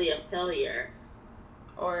failure really a failure?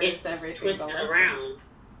 Or is everything twist it around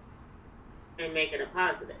and make it a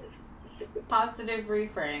positive? Positive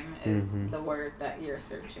reframe is the word that you're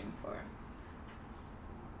searching for.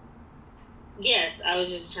 Yes, I was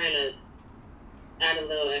just trying to add a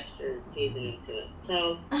little extra seasoning to it.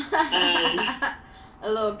 So, a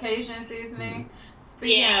little Cajun seasoning.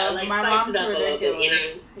 Speaking of, like my mom's ridiculous. Bit, you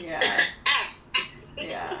know? Yeah.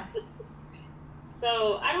 Yeah.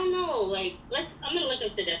 So I don't know. Like, I'm gonna look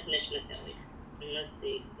up the definition of failure and let's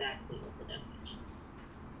see exactly what the definition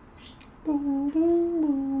is.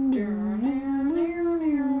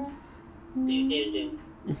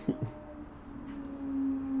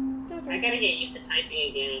 I gotta get used to typing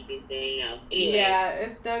again with these dang nails. Anyway, yeah,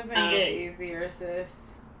 it doesn't get easier, sis.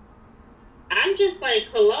 I'm just like,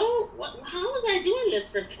 hello? How was I doing this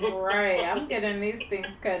for so long? Right, I'm getting these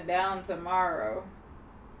things cut down tomorrow.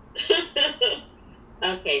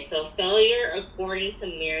 Okay, so failure, according to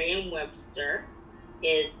Merriam-Webster,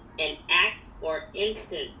 is an act or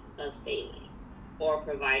instant of failing or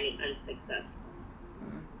providing unsuccessful,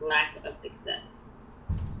 lack of success.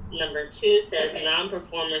 Number 2 says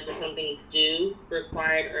non-performance of something due,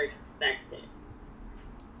 required, or expected.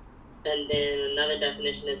 And then another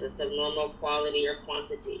definition is a subnormal quality or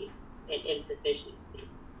quantity and insufficiency.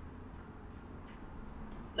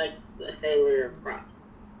 Like a failure of crops.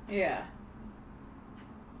 Yeah.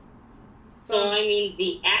 So, I mean,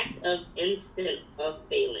 the act of instant of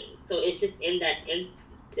failing. So, it's just in that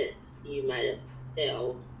instant you might have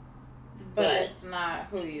failed. But it's not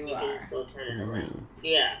who you are. You can still turn it around.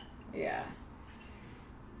 Yeah. Yeah.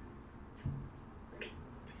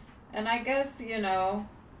 And I guess,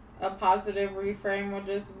 a positive reframe will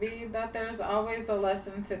just be that there's always a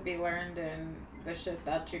lesson to be learned in the shit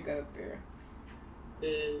that you go through.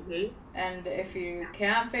 And if you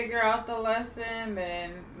can't figure out the lesson,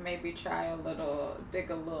 then maybe dig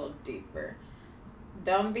a little deeper.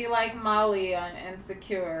 Don't be like Molly on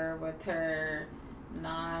Insecure with her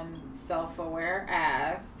non-self-aware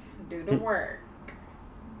ass. Do the work.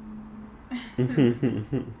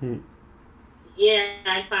 Yeah,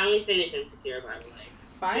 I finally finished Insecure, by the way.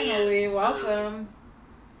 Finally, And, welcome.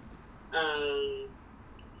 Um,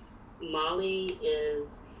 Molly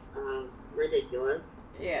is ridiculous.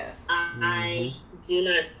 Yes. I do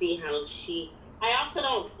not see how she. I also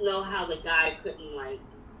don't know how the guy couldn't like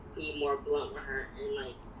be more blunt with her and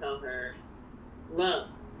like tell her, "Look,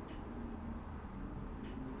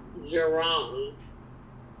 you're wrong."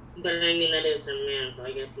 But I mean, that is her man, so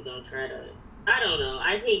I guess he don't try to. I don't know.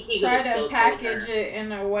 I think he Try could to still package it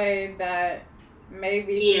in a way that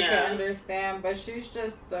maybe she could Yeah. understand, but she's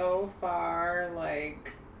just so far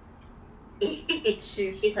like she's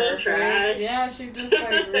She's so perfect. trash. Yeah, she just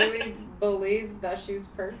like really believes that she's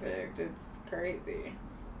perfect. It's crazy.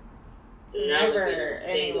 It's Now never look at her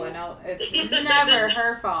single. anyone else. It's never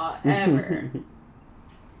her fault ever.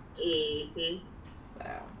 Mhm. So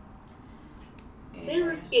They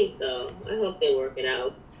were cute though. I hope they work it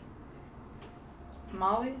out.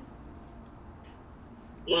 Molly?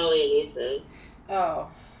 Molly and Issa. Oh.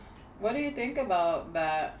 What do you think about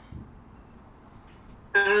that?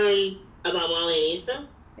 About Molly and Issa?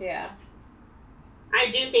 Yeah. I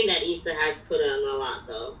do think that Issa has put on a lot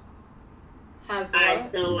though. Has I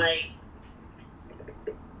what? feel like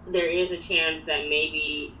there is a chance that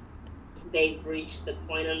maybe they've reached the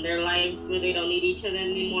point in their lives where they don't need each other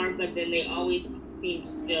anymore, but then they always seem to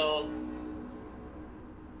still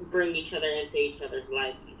bring each other into each other's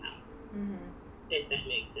lives somehow. Mm-hmm. If that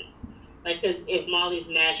makes sense. Like, because if Molly's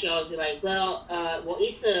mad, she always be like, well,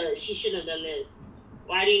 Issa, she shouldn't have done this.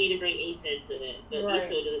 Why do you need to bring Issa into it? But Right.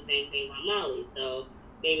 Issa will do the same thing about Molly, so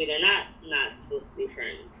maybe they're not supposed to be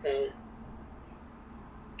friends. So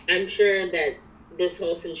I'm sure that this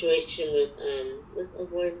whole situation with what's the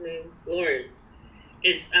boy's name? Lawrence.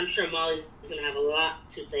 I'm sure Molly's gonna have a lot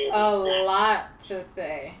to say about that. A lot to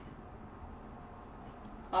say.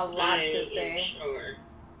 A lot I to say. am sure.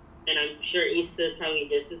 And I'm sure Issa's probably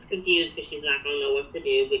just as confused because she's not gonna know what to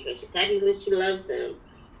do because technically she loves him,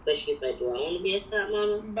 but she's like, do I want to be a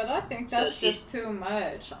stepmama? But I think that's just too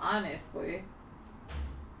much, honestly.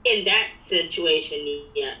 In that situation,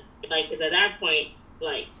 yes. Like, because at that point,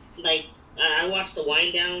 like I watched the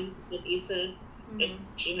Wind Down with Issa. Mm-hmm.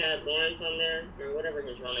 She had Lawrence on there, or whatever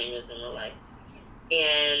his real name is in real life.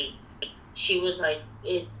 And she was like,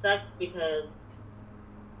 it sucks because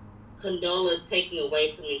Condola's taking away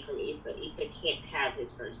something from Issa. Issa can't have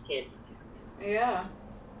his first kid. Yeah.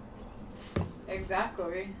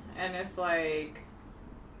 Exactly. And it's like,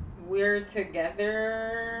 we're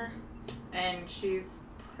together and she's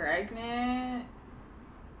pregnant?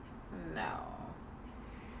 No.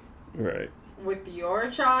 Right. With your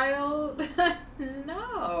child?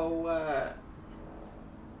 No.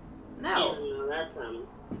 No. No, that's out.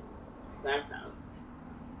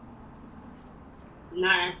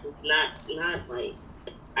 Not like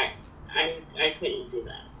I couldn't do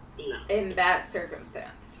that. No. In that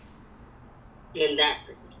circumstance. In that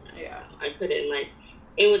circumstance. Yeah. I couldn't like.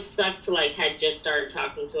 It would suck to like had just started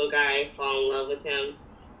talking to a guy, fall in love with him,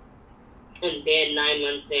 and then 9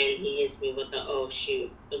 months in he hits me with the oh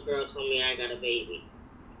shoot, the girl told me I got a baby.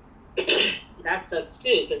 That sucks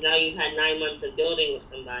too, because now you've had 9 months of building with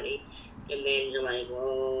somebody, and then you're like,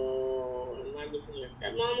 whoa, am I becoming a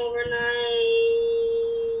stepmom overnight?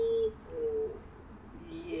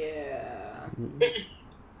 Yeah.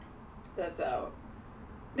 That's out.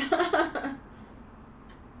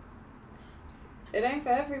 It ain't for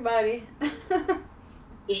everybody. I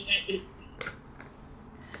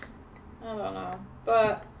don't know.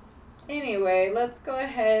 But anyway, let's go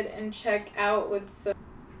ahead and check out with some.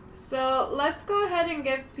 So let's go ahead and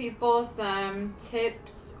give people some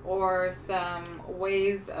tips or some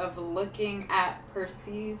ways of looking at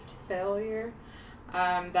perceived failure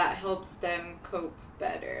that helps them cope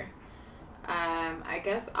better. I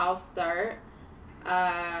guess I'll start.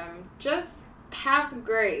 Just have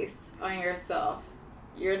grace on yourself.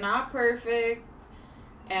 You're not perfect,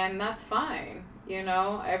 and that's fine. You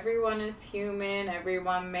know, everyone is human.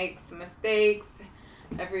 Everyone makes mistakes.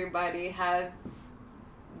 Everybody has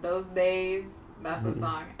those days. That's a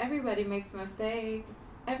song. Everybody makes mistakes.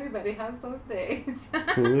 Everybody has those days.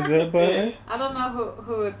 Who is that by? I don't know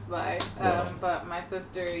who it's by, but my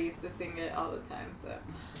sister used to sing it all the time. So,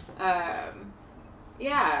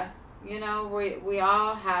 yeah, you know, we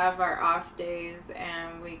all have our off days,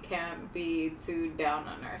 and we can't be too down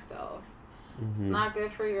on ourselves. It's not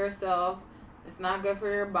good for yourself. It's not good for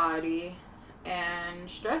your body. And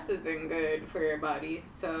stress isn't good for your body.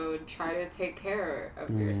 So try to take care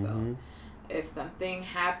of yourself. If something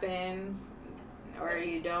happens, or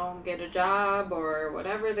you don't get a job, or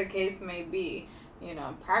whatever the case may be, you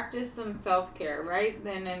know, practice some self-care right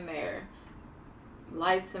then and there.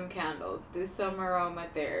 light some candles, do some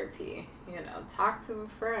aromatherapy, talk to a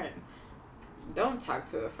friend. Don't talk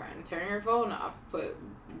to a friend. Turn your phone off.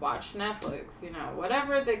 Watch Netflix,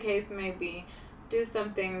 whatever the case may be. Do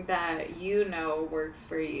something that works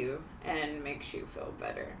for you and makes you feel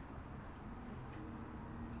better.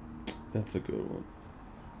 That's a good one.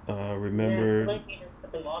 Yeah, I Remember. feel like you just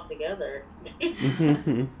put them all together.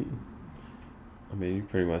 I mean, you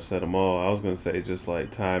pretty much said them all. I was gonna say just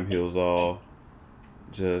like time heals all.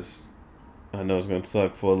 Just, I know it's gonna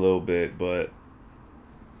suck for a little bit, but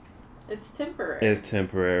It's temporary. it's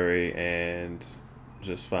temporary, and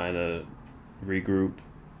just find a regroup,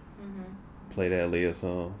 play that Leah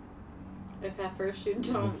song, If at first you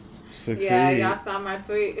don't. succeed. Yeah, y'all saw my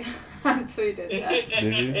tweet. I tweeted that.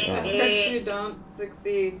 Did you? If at first you don't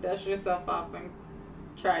succeed, dust yourself off and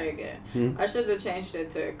try again. I should have changed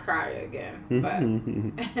it to cry again. But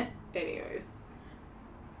anyways.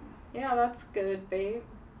 Yeah, that's good, babe.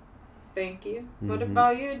 Thank you. What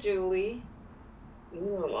about you, Julie?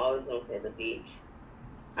 I'm always gonna say the beach.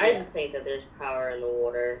 I just think that there's power in the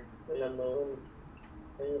water, in the moon,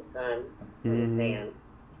 in the sun, in the sand.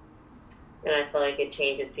 And I feel like it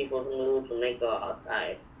changes people's moods when they go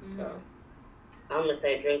outside. So I'm gonna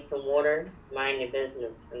say drink some water, mind your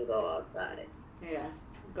business, and go outside.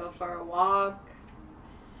 Yes. Go for a walk.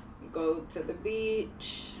 Go to the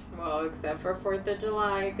beach. Well, except for 4th of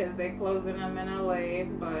July because they closing them in LA.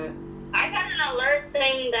 But I got an alert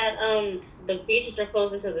saying that the beaches are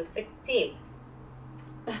closed until the 16th.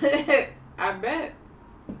 I bet.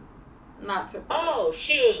 Not surprised. Oh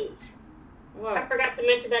shoot! I What? forgot to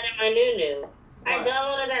mention that in my new. I What?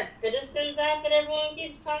 downloaded that Citizens app that everyone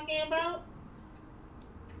keeps talking about.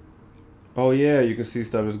 Oh yeah, you can see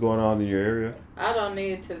stuff that's going on in your area. I don't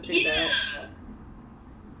need to see that.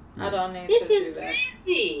 I don't need This to is see that.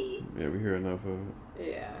 crazy. Yeah, we hear enough of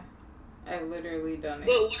it. Yeah. I literally don't need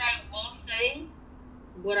But what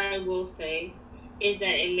I will say is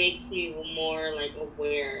that it makes me more like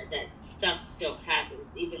aware that stuff still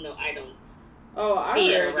happens, even though I don't. Oh, I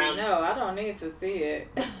see it already around. know. I don't need to see it.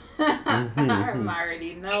 I'm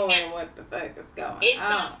already knowing what the fuck is going It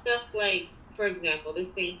on. says stuff like, for example, this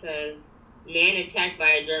thing says, "Man attacked by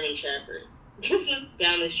a German Shepherd." This was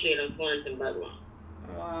down the street on Florence and Budlong.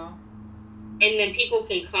 Wow. And then people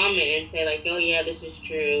can comment and say like, "Oh yeah, this is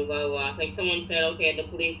true." Blah blah. Blah. It's like someone said, "Okay, the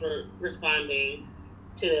police were responding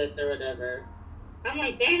to this or whatever." I'm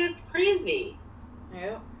like, "Dang, that's crazy."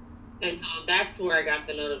 Yep. And so that's where I got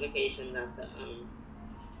the notification that the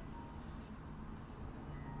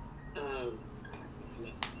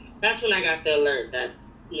that's when I got the alert that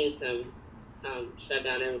Newsom shut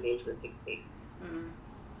down everything to the 16th.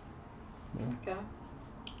 Okay.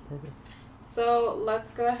 So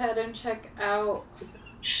let's go ahead and check out.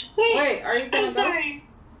 Wait, are you gonna I'm go? sorry.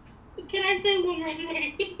 Can I say one more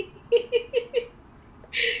thing?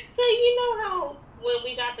 So you know how when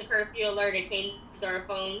we got the curfew alert, it came to our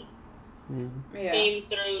phones, Yeah. came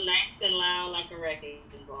through nice and loud like a wrecking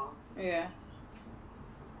ball. Yeah.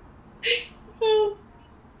 So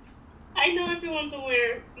I know everyone's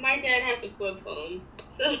aware. My dad has a flip phone,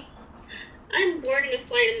 so I'm boarding a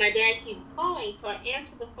flight and my dad keeps calling. So I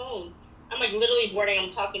answer the phone. I'm like literally boarding. I'm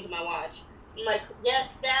talking to my watch. I'm like,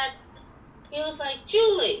 "Yes, Dad." He was like,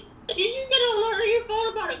 "Julie, did you get an alert on your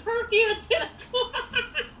phone about a curfew at 10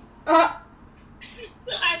 o'clock?"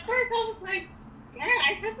 So at first I was like, "Dad,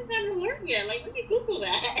 I haven't got an alert yet. Like, let me Google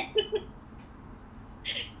that." And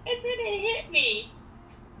then it hit me.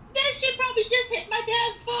 That shit probably just hit my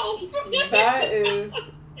dad's phone.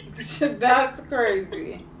 That's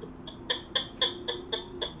crazy.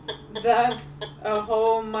 That's a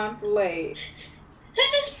whole month late.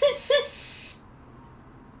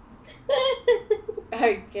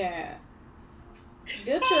 I can't.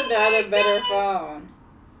 Get your dad a better phone.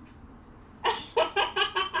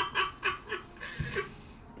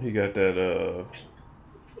 He got that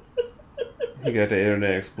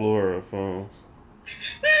Internet Explorer of phones.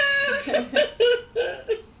 I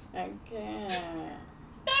can't.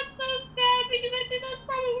 That's so sad because I think that's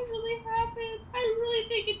probably what really happened. I really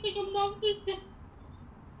think it took a month to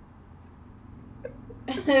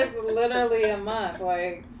It's literally a month.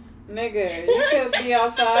 Like, nigga, you could be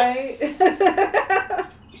outside.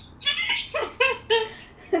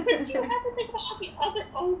 But you have to think about all the other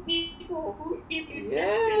old people who give you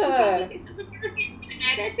Yeah.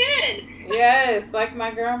 Yes, like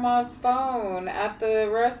my grandma's phone at the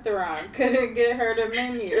restaurant. Couldn't get her the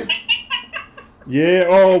menu. Yeah.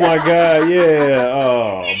 Oh my God. Yeah.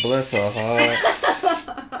 Oh, bless her heart.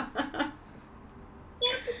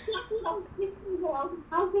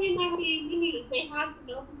 How can they have to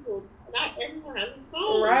know people? Not everyone has a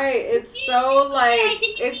phone. Right, it's so like,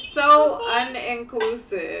 it's so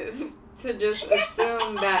uninclusive to just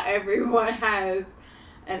assume that everyone has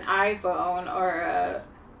an iPhone or a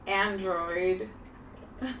Android.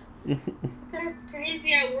 That's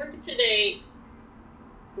crazy. At work today,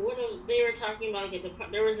 they were talking about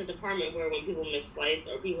there was a department where when people missed flights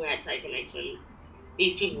or people had tight connections,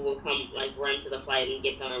 these people will come like run to the flight and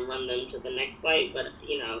get them and run them to the next flight, but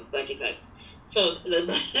budget cuts. So the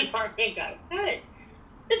department got cut.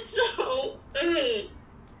 And so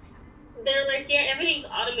they're like, yeah, everything's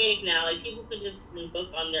automatic now. Like people can just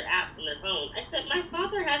book on their apps on their phone. I said, my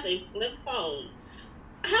father has a flip phone.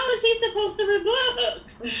 How is he supposed to rebook?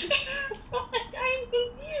 I'm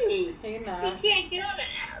confused. Hey, nah. He can't get on the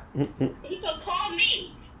app. He gonna call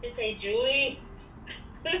me and say, Julie.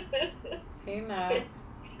 Hey, nah.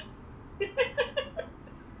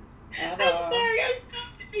 I'm sorry. I'm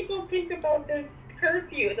sorry to go think about this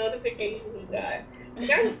curfew notification we got.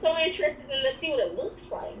 Like, I'm so interested in to see what it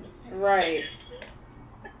looks like. Right.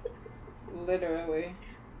 Literally.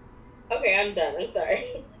 Okay, I'm done. I'm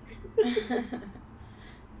sorry.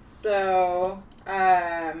 So,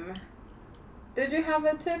 did you have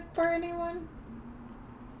a tip for anyone?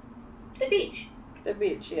 The beach. The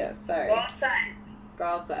beach, yes. Sorry. Go outside. Go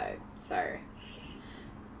outside. Sorry.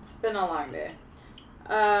 It's been a long day.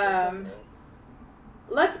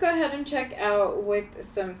 Let's go ahead and check out with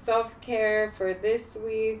some self-care for this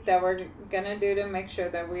week that we're gonna do to make sure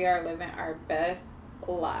that we are living our best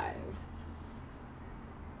lives.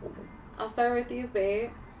 I'll start with you,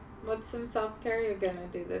 babe. What's some self-care you're gonna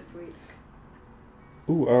do this week?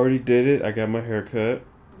 Ooh, I already did it. I got my hair cut.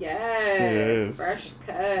 Yes. Fresh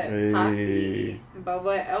cut. Hey. Poppy. But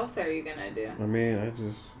what else are you gonna do? I mean,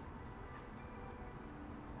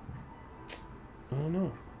 I don't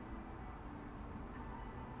know.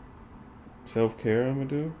 Self-care I'm gonna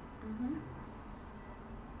do?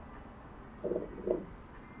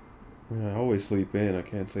 Mm-hmm. I always sleep in. I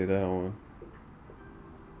can't say that one.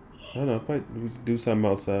 I don't know. Probably do something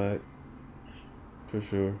outside. For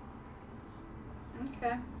sure.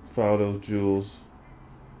 Okay. Follow those jewels.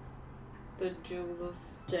 The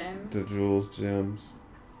Jules Gems. The jewels, gems.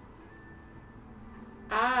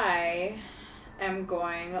 I am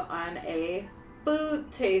going on a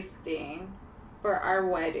food tasting for our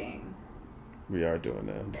wedding. We are doing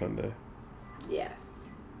that on Sunday. Yes.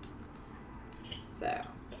 So,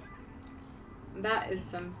 that is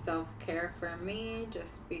some self-care for me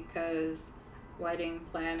just because wedding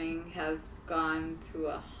planning has gone to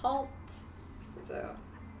a halt. So,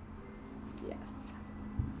 yes.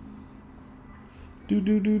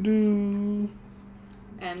 Do.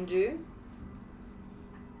 And you?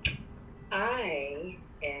 I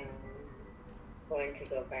am going to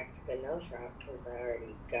go back to the nail shop because I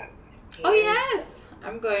already got my Oh, yes.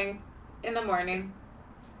 I'm going in the morning.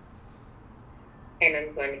 And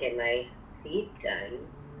I'm going to get my feet done.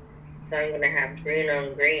 So I'm going to have green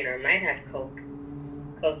on green, or I might have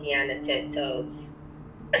Cokie on the tiptoes.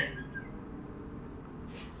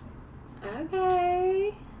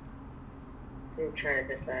 Okay. I'm trying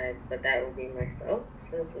to decide, but that will be my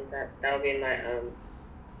that will be my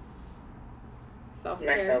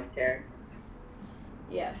Self-care. my self-care.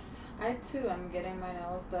 Yes. I too am getting my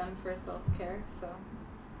nails done for self-care, so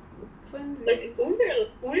twinsies. Like,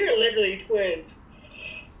 we're literally twins.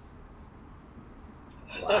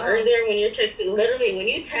 Wow. Earlier when you text,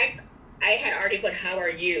 I had already put "How are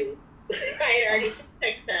you?" I had already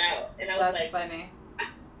texted her out, and I was That's like, funny.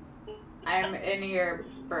 I'm in your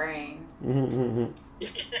brain.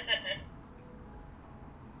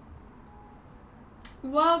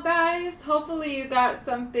 Well, guys, hopefully you got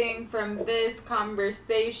something from this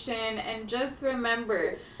conversation. And just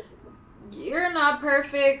remember, you're not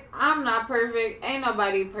perfect. I'm not perfect. Ain't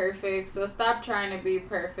nobody perfect. So stop trying to be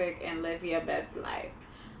perfect and live your best life.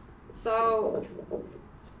 So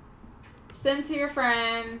send to your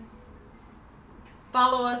friend.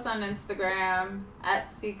 Follow us on Instagram at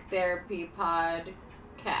Seek Therapy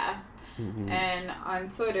Podcast. And on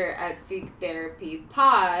Twitter at Seek Therapy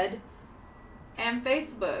Pod. And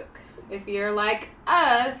Facebook. If you're like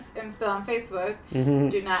us and still on Facebook,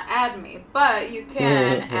 do not add me. But you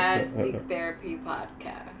can add Seek Therapy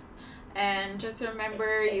Podcast. And just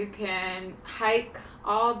remember, you can hike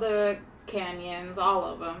all the canyons, all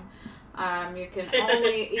of them. You can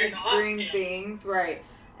only eat green things, right?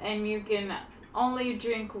 And you can only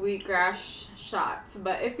drink wheatgrass shots.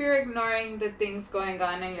 But if you're ignoring the things going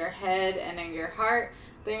on in your head and in your heart,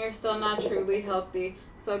 then you're still not truly healthy.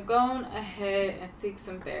 So go on ahead and seek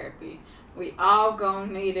some therapy. We all gonna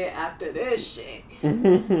need it after this shit.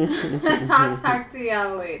 I'll talk to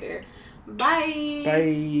y'all later. Bye.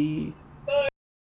 Bye.